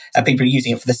because people are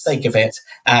using it for the sake of it.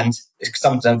 And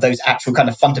some of those actual kind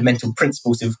of fundamental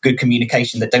principles of good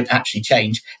communication that don't actually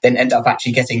change then end up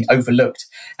actually getting overlooked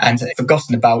and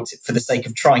forgotten about for the sake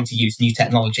of trying to use new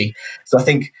technology. So I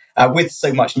think with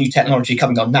so much new technology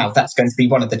coming on now, that's going to be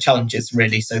one of the challenges,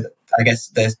 really. So I guess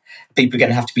the people are going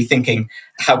to have to be thinking,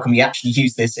 how can we actually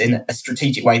use this in a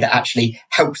strategic way that actually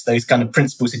helps those kind of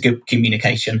principles of good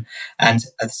communication? And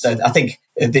so I think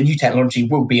the new technology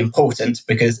will be important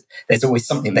because there's always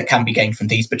something that can be gained from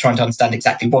these, but trying to understand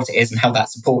exactly what it is and how that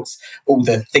supports all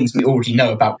the things we already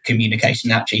know about communication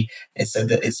actually, so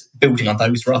that it's building on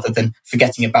those rather than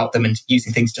forgetting about them and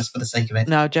using things just for the sake of it.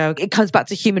 No, Joe, it comes back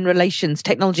to human relations.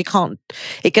 Technology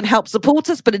it can help support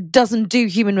us, but it doesn't do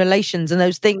human relations and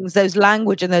those things, those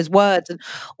language and those words and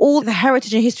all the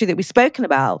heritage and history that we've spoken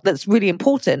about. That's really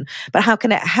important. But how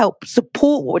can it help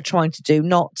support what we're trying to do,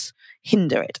 not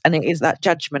hinder it? And it is that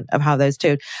judgment of how those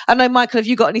two. I know, Michael, have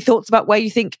you got any thoughts about where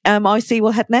you think IC will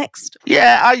head next?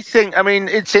 Yeah, I mean,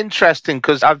 it's interesting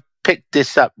because I've picked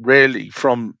this up really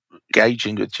from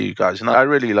engaging with you guys, and I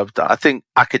really love that. I think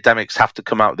academics have to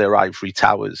come out of their ivory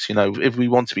towers. You know, if we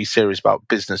want to be serious about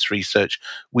business research,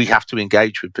 we have to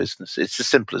engage with business. It's as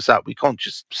simple as that. We can't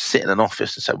just sit in an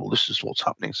office and say, well, this is what's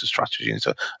happening, it's a strategy. And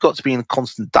so got to be in a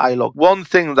constant dialogue. One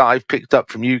thing that I've picked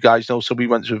up from you guys, and also we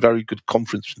went to a very good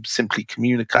conference from Simply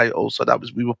Communicate also,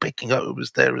 we were picking up, it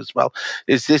was there as well,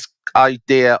 is this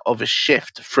idea of a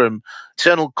shift from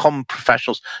internal comm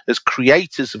professionals as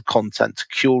creators of content to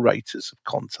curators of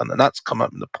content. And that's come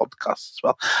up in the podcast as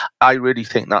well. I really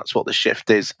think that's what the shift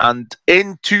is. And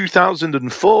in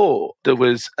 2004, there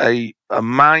was a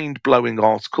mind-blowing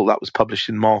article that was published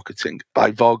in Marketing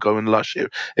by Vargo and Lush.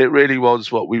 It really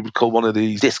was what we would call one of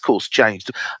these discourse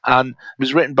changed. And it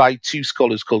was written by two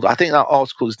scholars called, I think that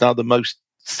article is now the most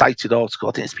cited article.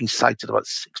 I think it's been cited about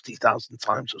 60,000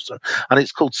 times or so. And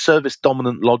it's called Service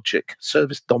Dominant Logic.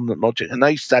 Service Dominant Logic. And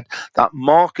they said that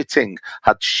marketing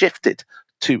had shifted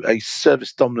to a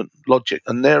service dominant logic.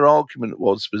 And their argument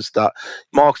was that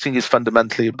marketing is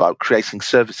fundamentally about creating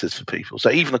services for people. So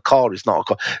even a car is not a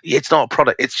car. It's not a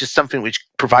product. It's just something which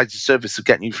provides a service of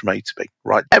getting you from A to B,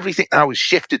 right? Everything now is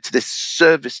shifted to this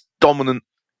service dominant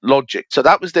logic. So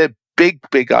that was their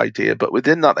big idea. But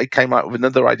within that, they came out with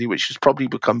another idea, which has probably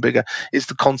become bigger, is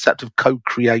the concept of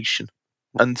co-creation.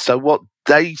 And so what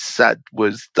they said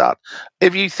was that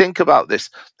if you think about this,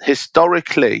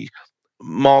 historically,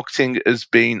 marketing has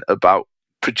been about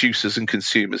producers and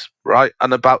consumers, right?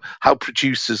 And about how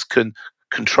producers can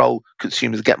control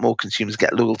consumers, get more consumers,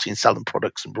 get loyalty and sell them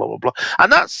products and blah, blah, blah.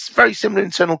 And that's very similar in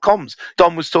internal comms.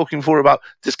 Dom was talking before about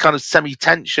this kind of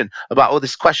semi-tension about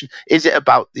this question. Is it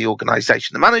about the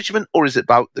organization, the management, or is it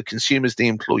about the consumers, the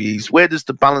employees? Where does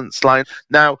the balance lie?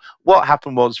 Now, what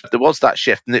happened was there was that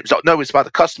shift, and it was like, no, it's about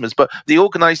the customers, but the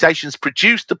organizations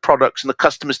produce the products and the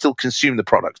customers still consume the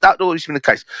products. That's always been the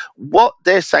case. What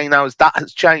they're saying now is that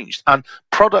has changed, and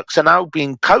products are now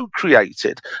being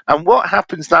co-created. And what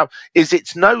happens now is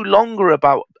it's no longer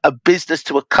about a business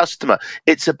to a customer.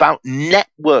 It's about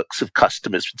networks of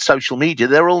customers with social media.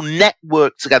 They're all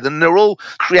networked together and they're all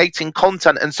creating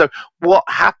content. And so what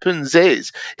happens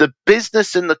is the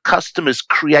business and the customers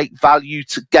create value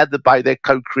together by their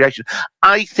co-creation.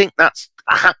 I think that's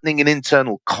happening in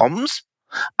internal comms.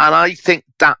 And I think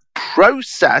that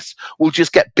process will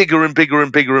just get bigger and bigger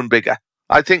and bigger and bigger.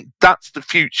 I think that's the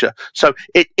future. So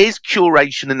it is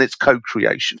curation and it's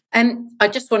co-creation. And I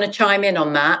just want to chime in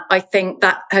on that. I think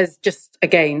that has just,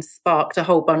 again, sparked a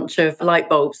whole bunch of light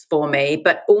bulbs for me,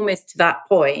 but almost to that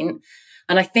point.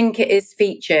 And I think it is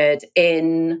featured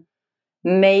in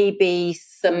maybe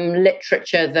some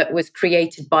literature that was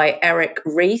created by Eric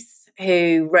Ries,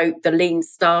 who wrote The Lean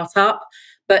Startup.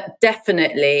 But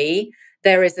definitely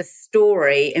there is a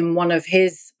story in one of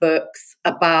his books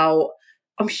about,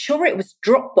 I'm sure it was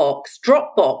Dropbox.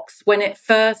 Dropbox, when it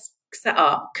first set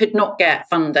up, could not get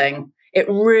funding. It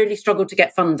really struggled to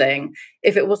get funding.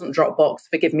 If it wasn't Dropbox,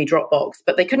 forgive me, Dropbox,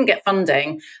 but they couldn't get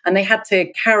funding and they had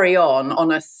to carry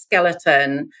on a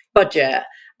skeleton budget.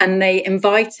 And they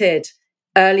invited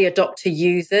early adopter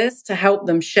users to help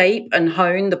them shape and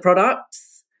hone the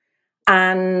products.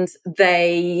 And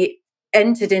they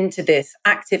entered into this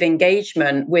active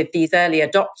engagement with these early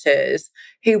adopters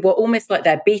who were almost like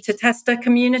their beta tester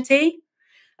community,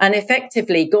 and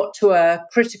effectively got to a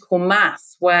critical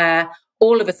mass where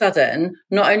all of a sudden,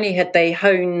 not only had they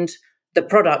honed the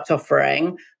product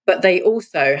offering, but they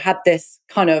also had this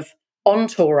kind of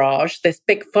entourage, this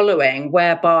big following,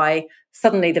 whereby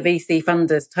suddenly the VC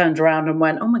funders turned around and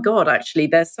went, oh my God, actually,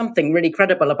 there's something really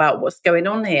credible about what's going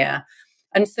on here.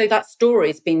 And so that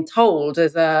story's been told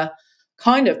as a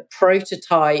kind of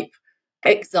prototype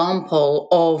example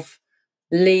of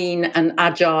lean and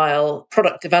agile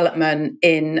product development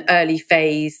in early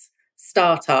phase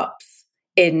startups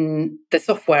in the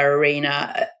software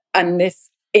arena. And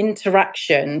this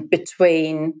interaction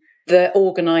between the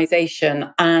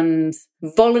organization and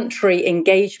voluntary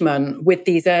engagement with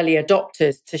these early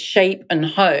adopters to shape and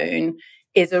hone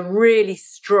is a really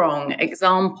strong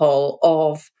example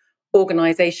of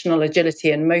organizational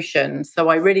agility and motion. So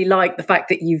I really like the fact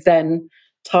that you've then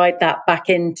tied that back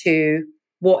into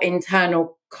what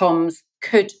internal comms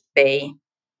could be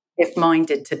if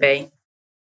minded to be.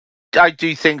 I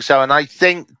do think so. And I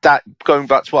think that going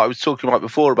back to what I was talking about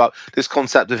before, about this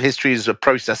concept of history as a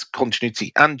process,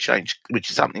 continuity and change, which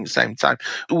is happening at the same time.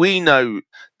 We know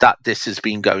that this has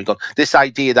been going on. This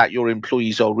idea that your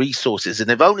employees are resources, and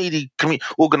if only the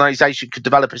organization could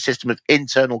develop a system of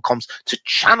internal comms to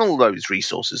channel those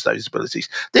resources, those abilities.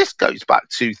 This goes back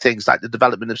to things like the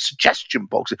development of suggestion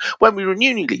boxes. When we were in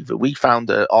Unilever, we found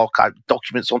archived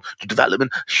documents on the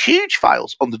development, huge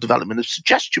files on the development of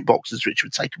suggestion boxes, which were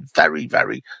taken very,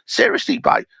 very seriously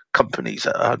by companies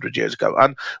 100 years ago.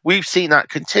 And we've seen that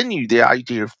continue, the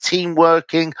idea of team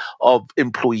working, of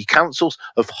employee councils,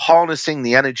 of harnessing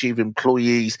the energy of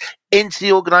employees into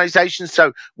the organization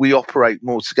so we operate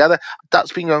more together.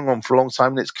 That's been going on for a long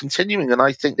time and it's continuing. And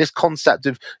I think this concept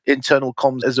of internal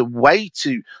comms as a way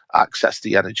to access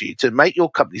the energy, to make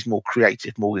your companies more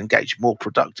creative, more engaged, more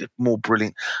productive, more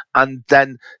brilliant, and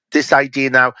then this idea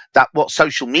now that what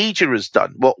social media has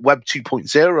done, what Web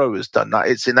 2.0 has done, that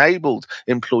it's enabled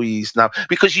employees now.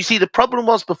 Because you see, the problem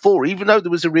was before, even though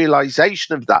there was a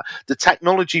realization of that, the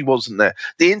technology wasn't there.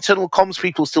 The internal comms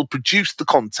people still produced the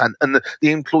content and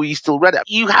the employees still read it.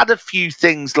 You had a few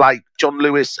things like John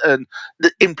Lewis, and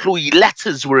the employee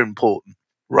letters were important.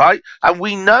 Right? And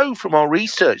we know from our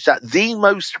research that the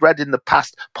most read in the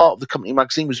past part of the company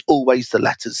magazine was always the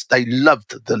letters. They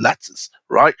loved the letters,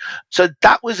 right? So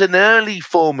that was an early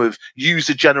form of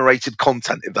user-generated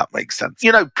content, if that makes sense.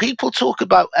 You know, people talk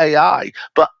about AI,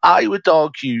 but I would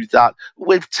argue that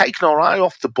we've taken our eye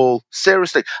off the ball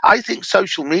seriously. I think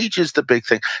social media is the big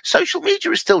thing. Social media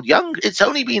is still young. It's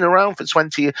only been around for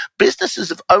 20 years. Businesses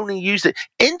have only used it.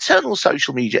 Internal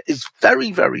social media is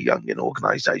very, very young in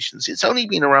organizations. It's only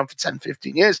been around for 10,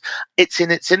 15 years. It's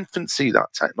in its infancy,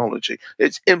 that technology.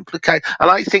 It's implicated. And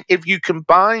I think if you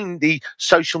combine the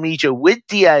social media with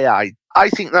the AI, I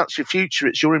think that's your future.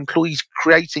 It's your employees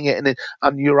creating it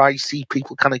and your IC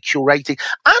people kind of curating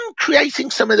and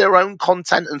creating some of their own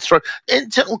content and throw.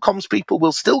 Internal comms people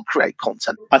will still create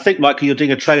content. I think, Michael, you're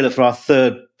doing a trailer for our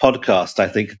third podcast, I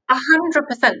think.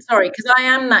 100%. Sorry, because I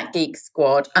am that geek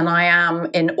squad and I am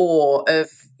in awe of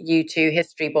you two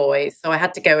history boys. So I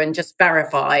had to go and just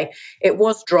verify. It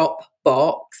was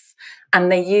Dropbox, and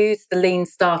they used the lean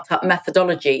startup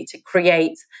methodology to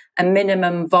create a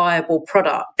minimum viable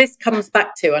product. This comes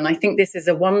back to, and I think this is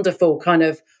a wonderful kind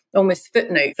of almost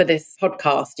footnote for this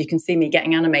podcast. You can see me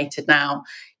getting animated now.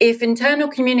 If internal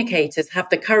communicators have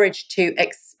the courage to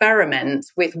experiment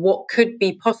with what could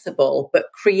be possible, but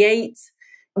create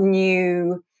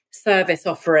new service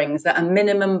offerings at a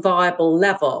minimum viable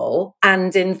level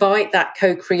and invite that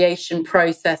co-creation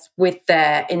process with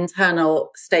their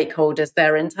internal stakeholders,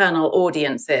 their internal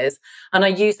audiences. And I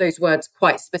use those words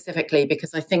quite specifically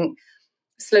because I think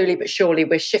slowly but surely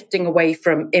we're shifting away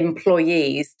from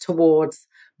employees towards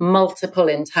multiple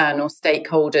internal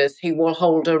stakeholders who will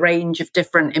hold a range of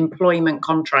different employment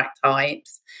contract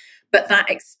types. But that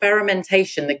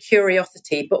experimentation, the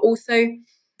curiosity, but also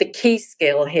the key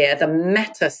skill here, the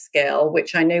meta skill,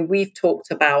 which I know we've talked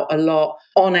about a lot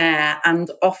on air and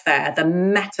off air, the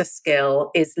meta skill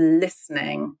is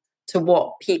listening to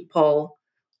what people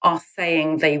are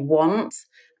saying they want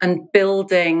and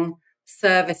building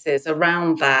services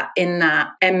around that in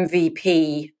that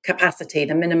MVP capacity,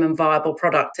 the minimum viable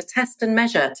product, to test and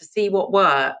measure, to see what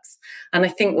works. And I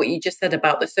think what you just said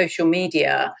about the social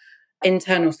media,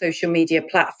 internal social media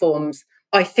platforms,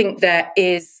 I think there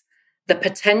is the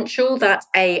potential that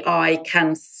AI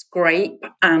can scrape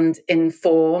and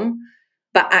inform,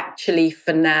 but actually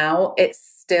for now, it's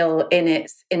still in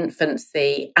its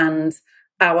infancy, and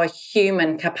our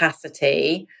human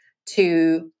capacity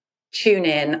to tune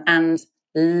in and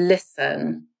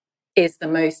listen is the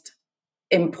most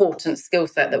important skill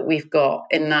set that we've got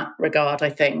in that regard, I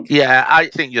think. Yeah, I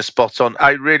think you're spot on.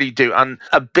 I really do. And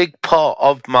a big part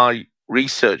of my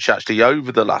research actually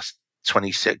over the last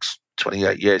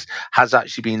 28 years has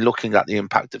actually been looking at the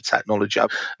impact of technology.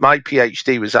 My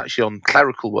PhD was actually on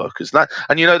clerical workers.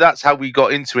 And you know, that's how we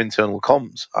got into internal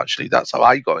comms, actually. That's how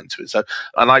I got into it. So,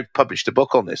 and I published a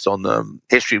book on this, on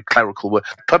history of clerical work,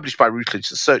 published by Routledge,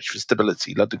 The Search for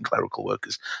Stability, London Clerical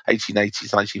Workers,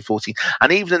 1880s, 1914.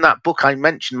 And even in that book, I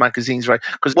mentioned magazines, right?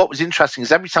 Because what was interesting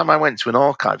is every time I went to an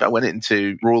archive, I went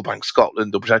into Royal Bank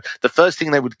Scotland, the first thing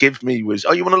they would give me was,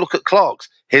 oh, you want to look at clerks?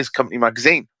 Here's Company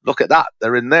Magazine. Look at that.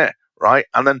 They're in there. Right.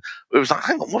 And then it was like,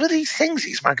 hang on, what are these things,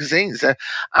 these magazines?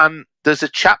 And there's a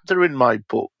chapter in my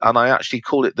book, and I actually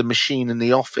call it The Machine in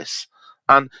the Office.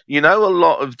 And, you know, a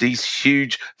lot of these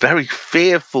huge, very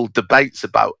fearful debates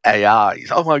about AI.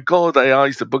 Oh, my God, AI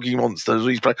is the boogie monster.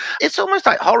 It's almost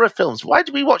like horror films. Why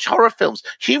do we watch horror films?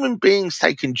 Human beings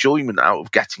take enjoyment out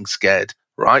of getting scared.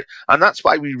 Right. And that's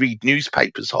why we read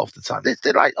newspapers half the time.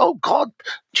 They're like, oh, God,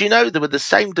 do you know there were the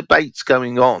same debates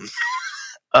going on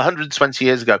 120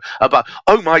 years ago about,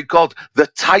 oh my God, the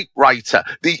typewriter,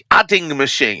 the adding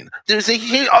machine. There's a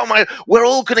huge, we're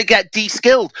all going to get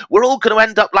de-skilled. We're all going to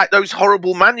end up like those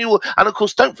horrible manual. And of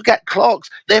course, don't forget clerks.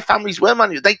 Their families were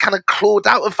manual. They kind of clawed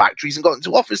out of factories and got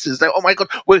into offices. They, oh my God.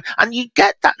 And you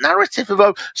get that narrative of,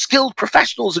 oh, skilled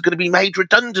professionals are going to be made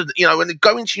redundant, you know, and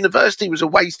going to university was a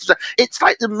waste. It's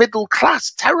like the middle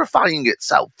class terrifying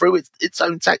itself through its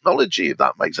own technology, if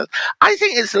that makes sense. I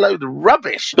think it's a load of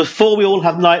rubbish. Before we all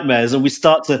have nightmares and we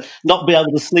start to not be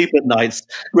able to sleep at nights,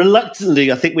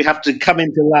 reluctantly, I think we have to come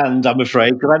into land, I'm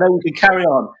afraid, because I know we can carry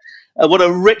on. What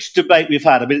a rich debate we've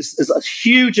had. I mean, it's a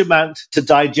huge amount to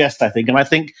digest, I think. And I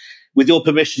think with your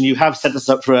permission, you have set us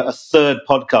up for a third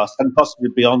podcast and possibly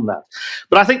beyond that.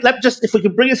 But I think if we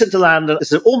could bring us into land,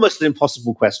 it's almost an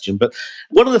impossible question, but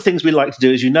one of the things we like to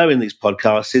do, as you know, in these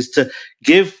podcasts is to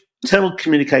give internal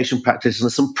communication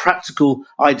practitioners some practical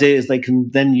ideas they can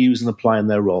then use and apply in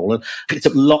their role. And I picked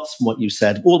up lots from what you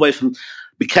said, all the way from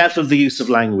be careful of the use of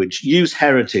language, use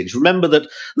heritage. Remember that a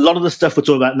lot of the stuff we're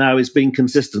talking about now is being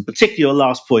consistent, particularly your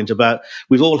last point about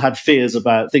we've all had fears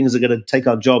about things are going to take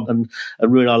our job and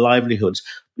ruin our livelihoods.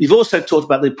 You've also talked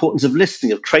about the importance of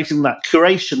listening, of creating that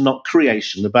curation, not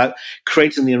creation, about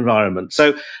creating the environment.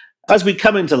 So as we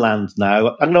come into land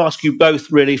now, I'm going to ask you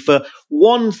both really for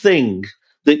one thing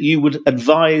that you would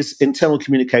advise internal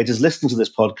communicators listening to this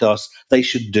podcast they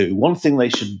should do? One thing they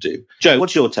should do. Joe,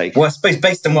 what's your take? Well, I suppose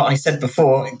based on what I said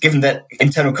before, given that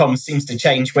internal comms seems to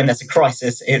change when there's a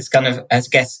crisis, it's kind of, I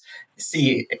guess,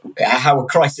 see how a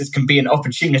crisis can be an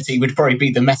opportunity would probably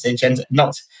be the message, and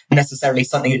not necessarily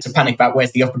something to panic about.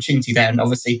 Where's the opportunity there? And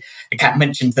obviously, Kat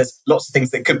mentioned there's lots of things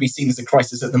that could be seen as a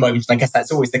crisis at the moment. And I guess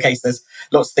that's always the case. There's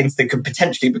lots of things that could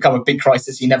potentially become a big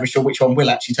crisis. You're never sure which one will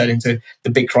actually turn into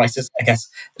the big crisis. I guess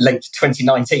late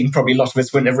 2019, probably a lot of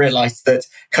us wouldn't have realised that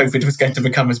COVID was going to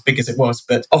become as big as it was.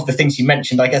 But of the things you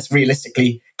mentioned, I guess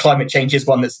realistically, climate change is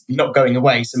one that's not going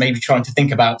away. So maybe trying to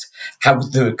think about how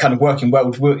the kind of working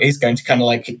world is going to kind of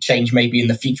like change maybe in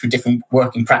the future with different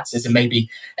working practices, and maybe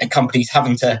companies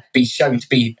having to be shown to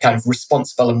be kind of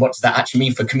responsible, and what does that actually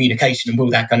mean for communication, and will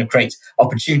that kind of create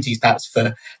opportunities perhaps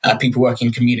for people working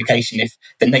in communication if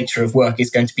the nature of work is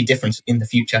going to be different in the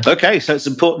future? Okay, so it's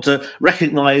important to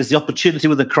recognise the opportunity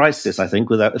with a crisis, I think,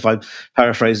 without, if I'm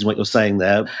paraphrasing what you're saying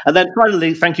there. And then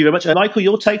finally, thank you very much. Michael,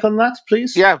 your take on that,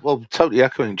 please? Yeah, well, totally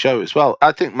echoing Joe as well.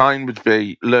 I think mine would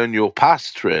be learn your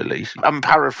past, really. I'm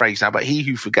paraphrasing now, but he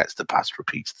who forgets the past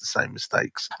repeats the same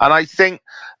mistakes. And I think,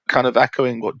 kind of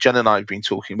echoing what Jen and I have been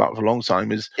talking about for a long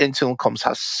time, is internal comms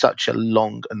has such a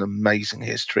long and amazing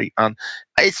history. And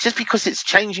it's just because it's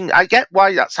changing. I get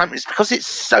why that's happening. It's because it's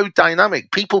so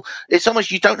dynamic. People, it's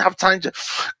almost, you don't have time to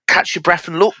catch your breath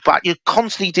and look back. You're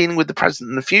constantly dealing with the present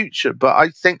and the future. But I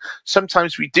think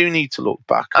sometimes we do need to look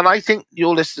back. And I think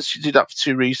your listeners should do that for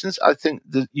two reasons. I think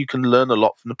that you can learn a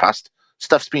lot from the past.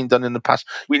 Stuff's been done in the past.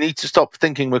 We need to stop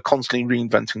thinking we're constantly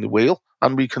reinventing the wheel,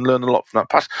 and we can learn a lot from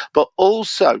that past. But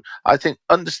also, I think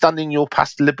understanding your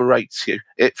past liberates you.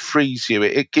 It frees you.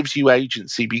 It gives you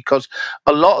agency, because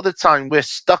a lot of the time we're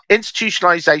stuck.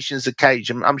 Institutionalization is a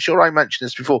cage. I'm sure I mentioned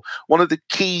this before. One of the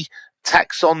key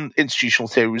texts on institutional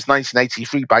theory was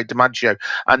 1983 by DiMaggio,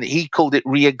 and he called it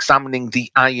re-examining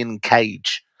the iron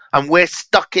cage. And we're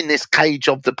stuck in this cage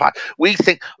of the past. We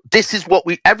think this is what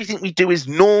everything we do is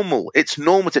normal. It's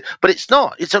normative, but it's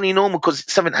not. It's only normal because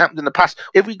something happened in the past.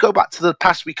 If we go back to the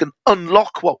past, we can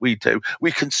unlock what we do.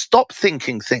 We can stop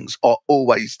thinking things are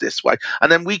always this way. And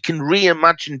then we can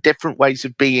reimagine different ways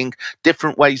of being,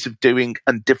 different ways of doing,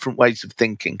 and different ways of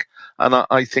thinking. And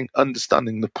I think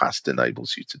understanding the past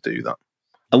enables you to do that.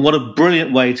 And what a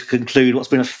brilliant way to conclude what's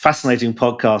been a fascinating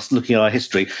podcast looking at our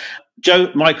history.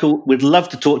 Joe, Michael, we'd love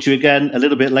to talk to you again a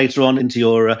little bit later on into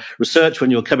your research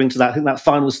when you're coming to that, I think, that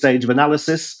final stage of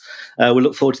analysis. We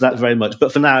look forward to that very much.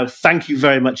 But for now, thank you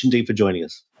very much indeed for joining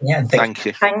us. Yeah, thank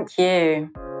you. Thank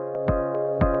you.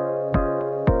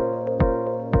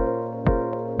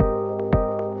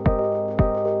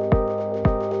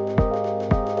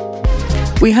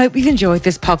 We hope you've enjoyed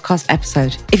this podcast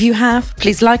episode. If you have,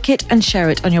 please like it and share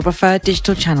it on your preferred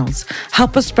digital channels.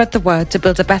 Help us spread the word to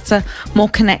build a better, more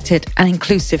connected and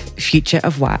inclusive future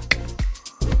of work.